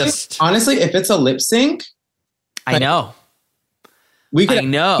 if it's a lip sync. I know. We could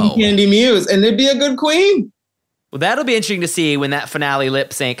have Candy Muse and there'd be a good queen. Well, that'll be interesting to see when that finale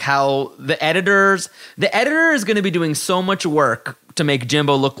lip sync, how the editor is going to be doing so much work to make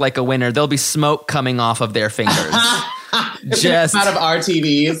Jimbo look like a winner. There'll be smoke coming off of their fingers. Just out of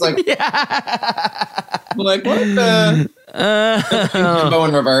RTVs, like, like what the Jimbo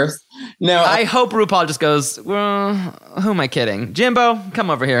in reverse. No, I hope RuPaul just goes, well, who am I kidding? Jimbo, come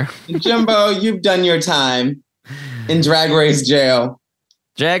over here. Jimbo, you've done your time in Drag Race jail.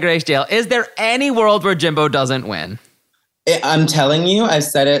 Drag Race jail. Is there any world where Jimbo doesn't win? I'm telling you, I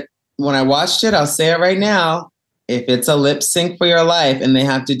said it when I watched it. I'll say it right now. If it's a lip sync for your life and they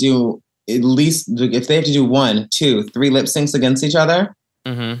have to do at least, if they have to do 1, 2, 3 lip syncs against each other,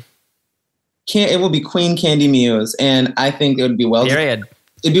 it will be Queen Candy Muse. And I think it would be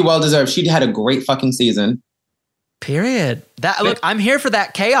it'd be well deserved. She'd had a great fucking season. Period. Look, I'm here for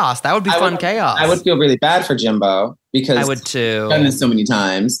that chaos. That would be fun chaos. I would feel really bad for Jimbo because I would too. I've done this so many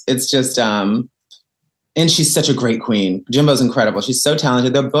times. It's just, and she's such a great queen. Jimbo's incredible. She's so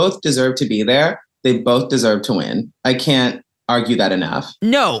talented. They both deserve to be there. They both deserve to win. I can't argue that enough.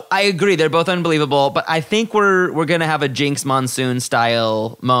 No, I agree. They're both unbelievable, but I think we're going to have a Jinx Monsoon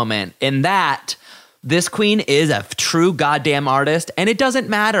style moment in that this queen is a true goddamn artist, and it doesn't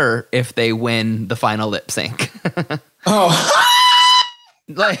matter if they win the final lip sync. Oh.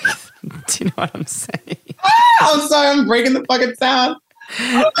 Like, do you know what I'm saying? I'm sorry, I'm breaking the fucking sound.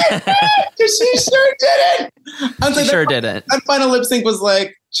 Oh my God, she sure didn't. She sure didn't. That final lip sync was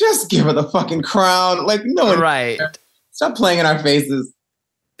like, just give her the fucking crown. Like, no one. Right. Stop playing in our faces.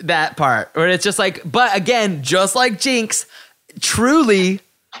 That part. Where it's just like, but again, just like Jinx, truly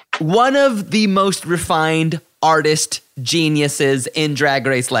one of the most refined artist geniuses in Drag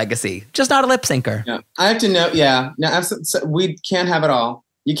Race legacy. Just not a lip syncer. Yeah. I have to know. Yeah. No, we can't have it all.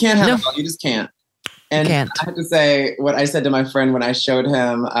 You can't have it all. You just can't. And I have to say what I said to my friend when I showed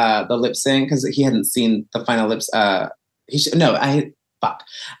him the lip sync, because he hadn't seen the final lips. I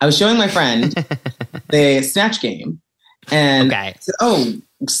was showing my friend the Snatch Game. And I said, oh,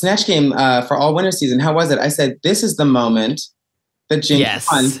 Snatch Game for all winter season. How was it? I said, this is the moment that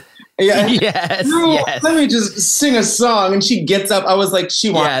Jinx won. Yeah. Yes. Let me just sing a song. And she gets up. I was like,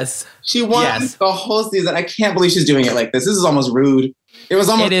 she won. Yes. She won the whole season. I can't believe she's doing it like this. This is almost rude.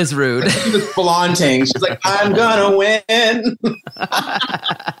 It is rude. She was flaunting. She's like, I'm gonna win.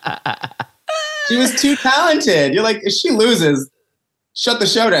 She was too talented. You're like, if she loses, shut the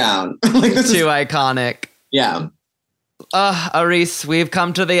show down. Like, this too iconic. Yeah. Arisce, we've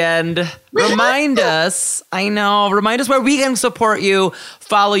come to the end. Remind us where we can support you,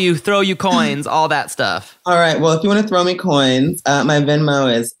 follow you, throw you coins, all that stuff. All right. Well, if you want to throw me coins, my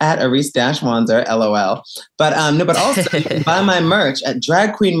Venmo is at Arisce-Wanzer, LOL. But also you can buy my merch at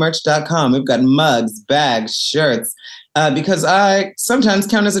dragqueenmerch.com. We've got mugs, bags, shirts. Because I sometimes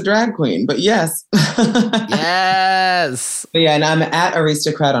count as a drag queen, but yes. Yes. But yeah, and I'm at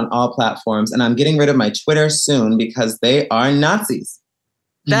Aristocrat on all platforms, and I'm getting rid of my Twitter soon because they are Nazis.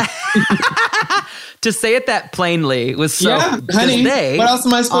 To say it that plainly was so. Yeah, honey. They what else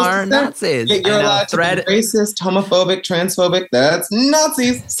am I supposed to say? Nazis. Yeah, you're allowed to be racist, homophobic, transphobic. That's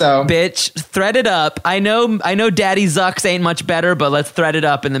Nazis. So, bitch, thread it up. I know. Daddy Zucks ain't much better, but let's thread it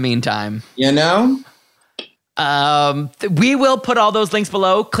up in the meantime. You know. We will put all those links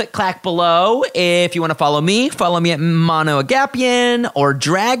below. Click, clack below. If you want to follow me at Mano Agapion or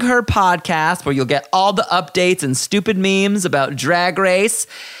Drag Her Podcast, where you'll get all the updates and stupid memes about Drag Race.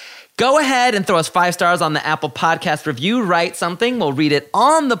 Go ahead and throw us 5 stars on the Apple Podcast review. Write something. We'll read it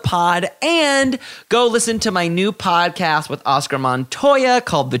on the pod. And go listen to my new podcast with Oscar Montoya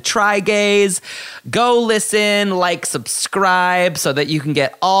called The Try Gays. Go listen, like, subscribe so that you can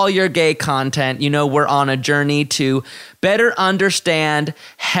get all your gay content. You know, we're on a journey to better understand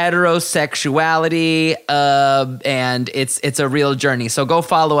heterosexuality, and it's a real journey. So go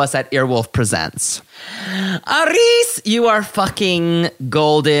follow us at Earwolf Presents. Arisce, you are fucking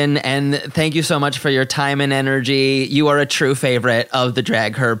golden, and thank you so much for your time and energy. You are a true favorite of the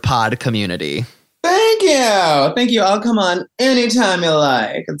Drag Her pod community. Thank you. I'll come on anytime you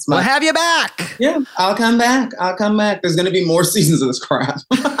like. We'll have you back. Yeah, I'll come back. There's going to be more seasons of this crap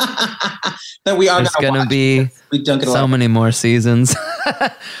that we are. There's going to be so many more seasons.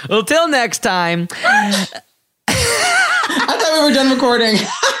 Well, till next time. I thought we were done recording.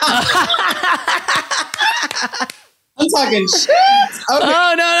 I'm talking shit. Okay.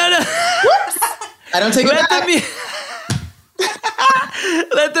 Oh, no. Whoops. I don't take it back.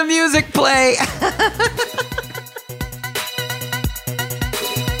 Let the music play.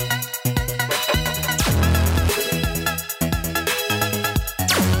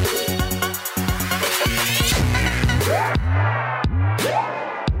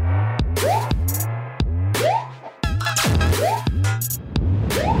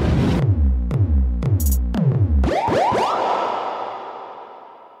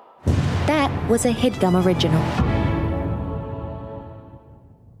 That was a HeadGum original.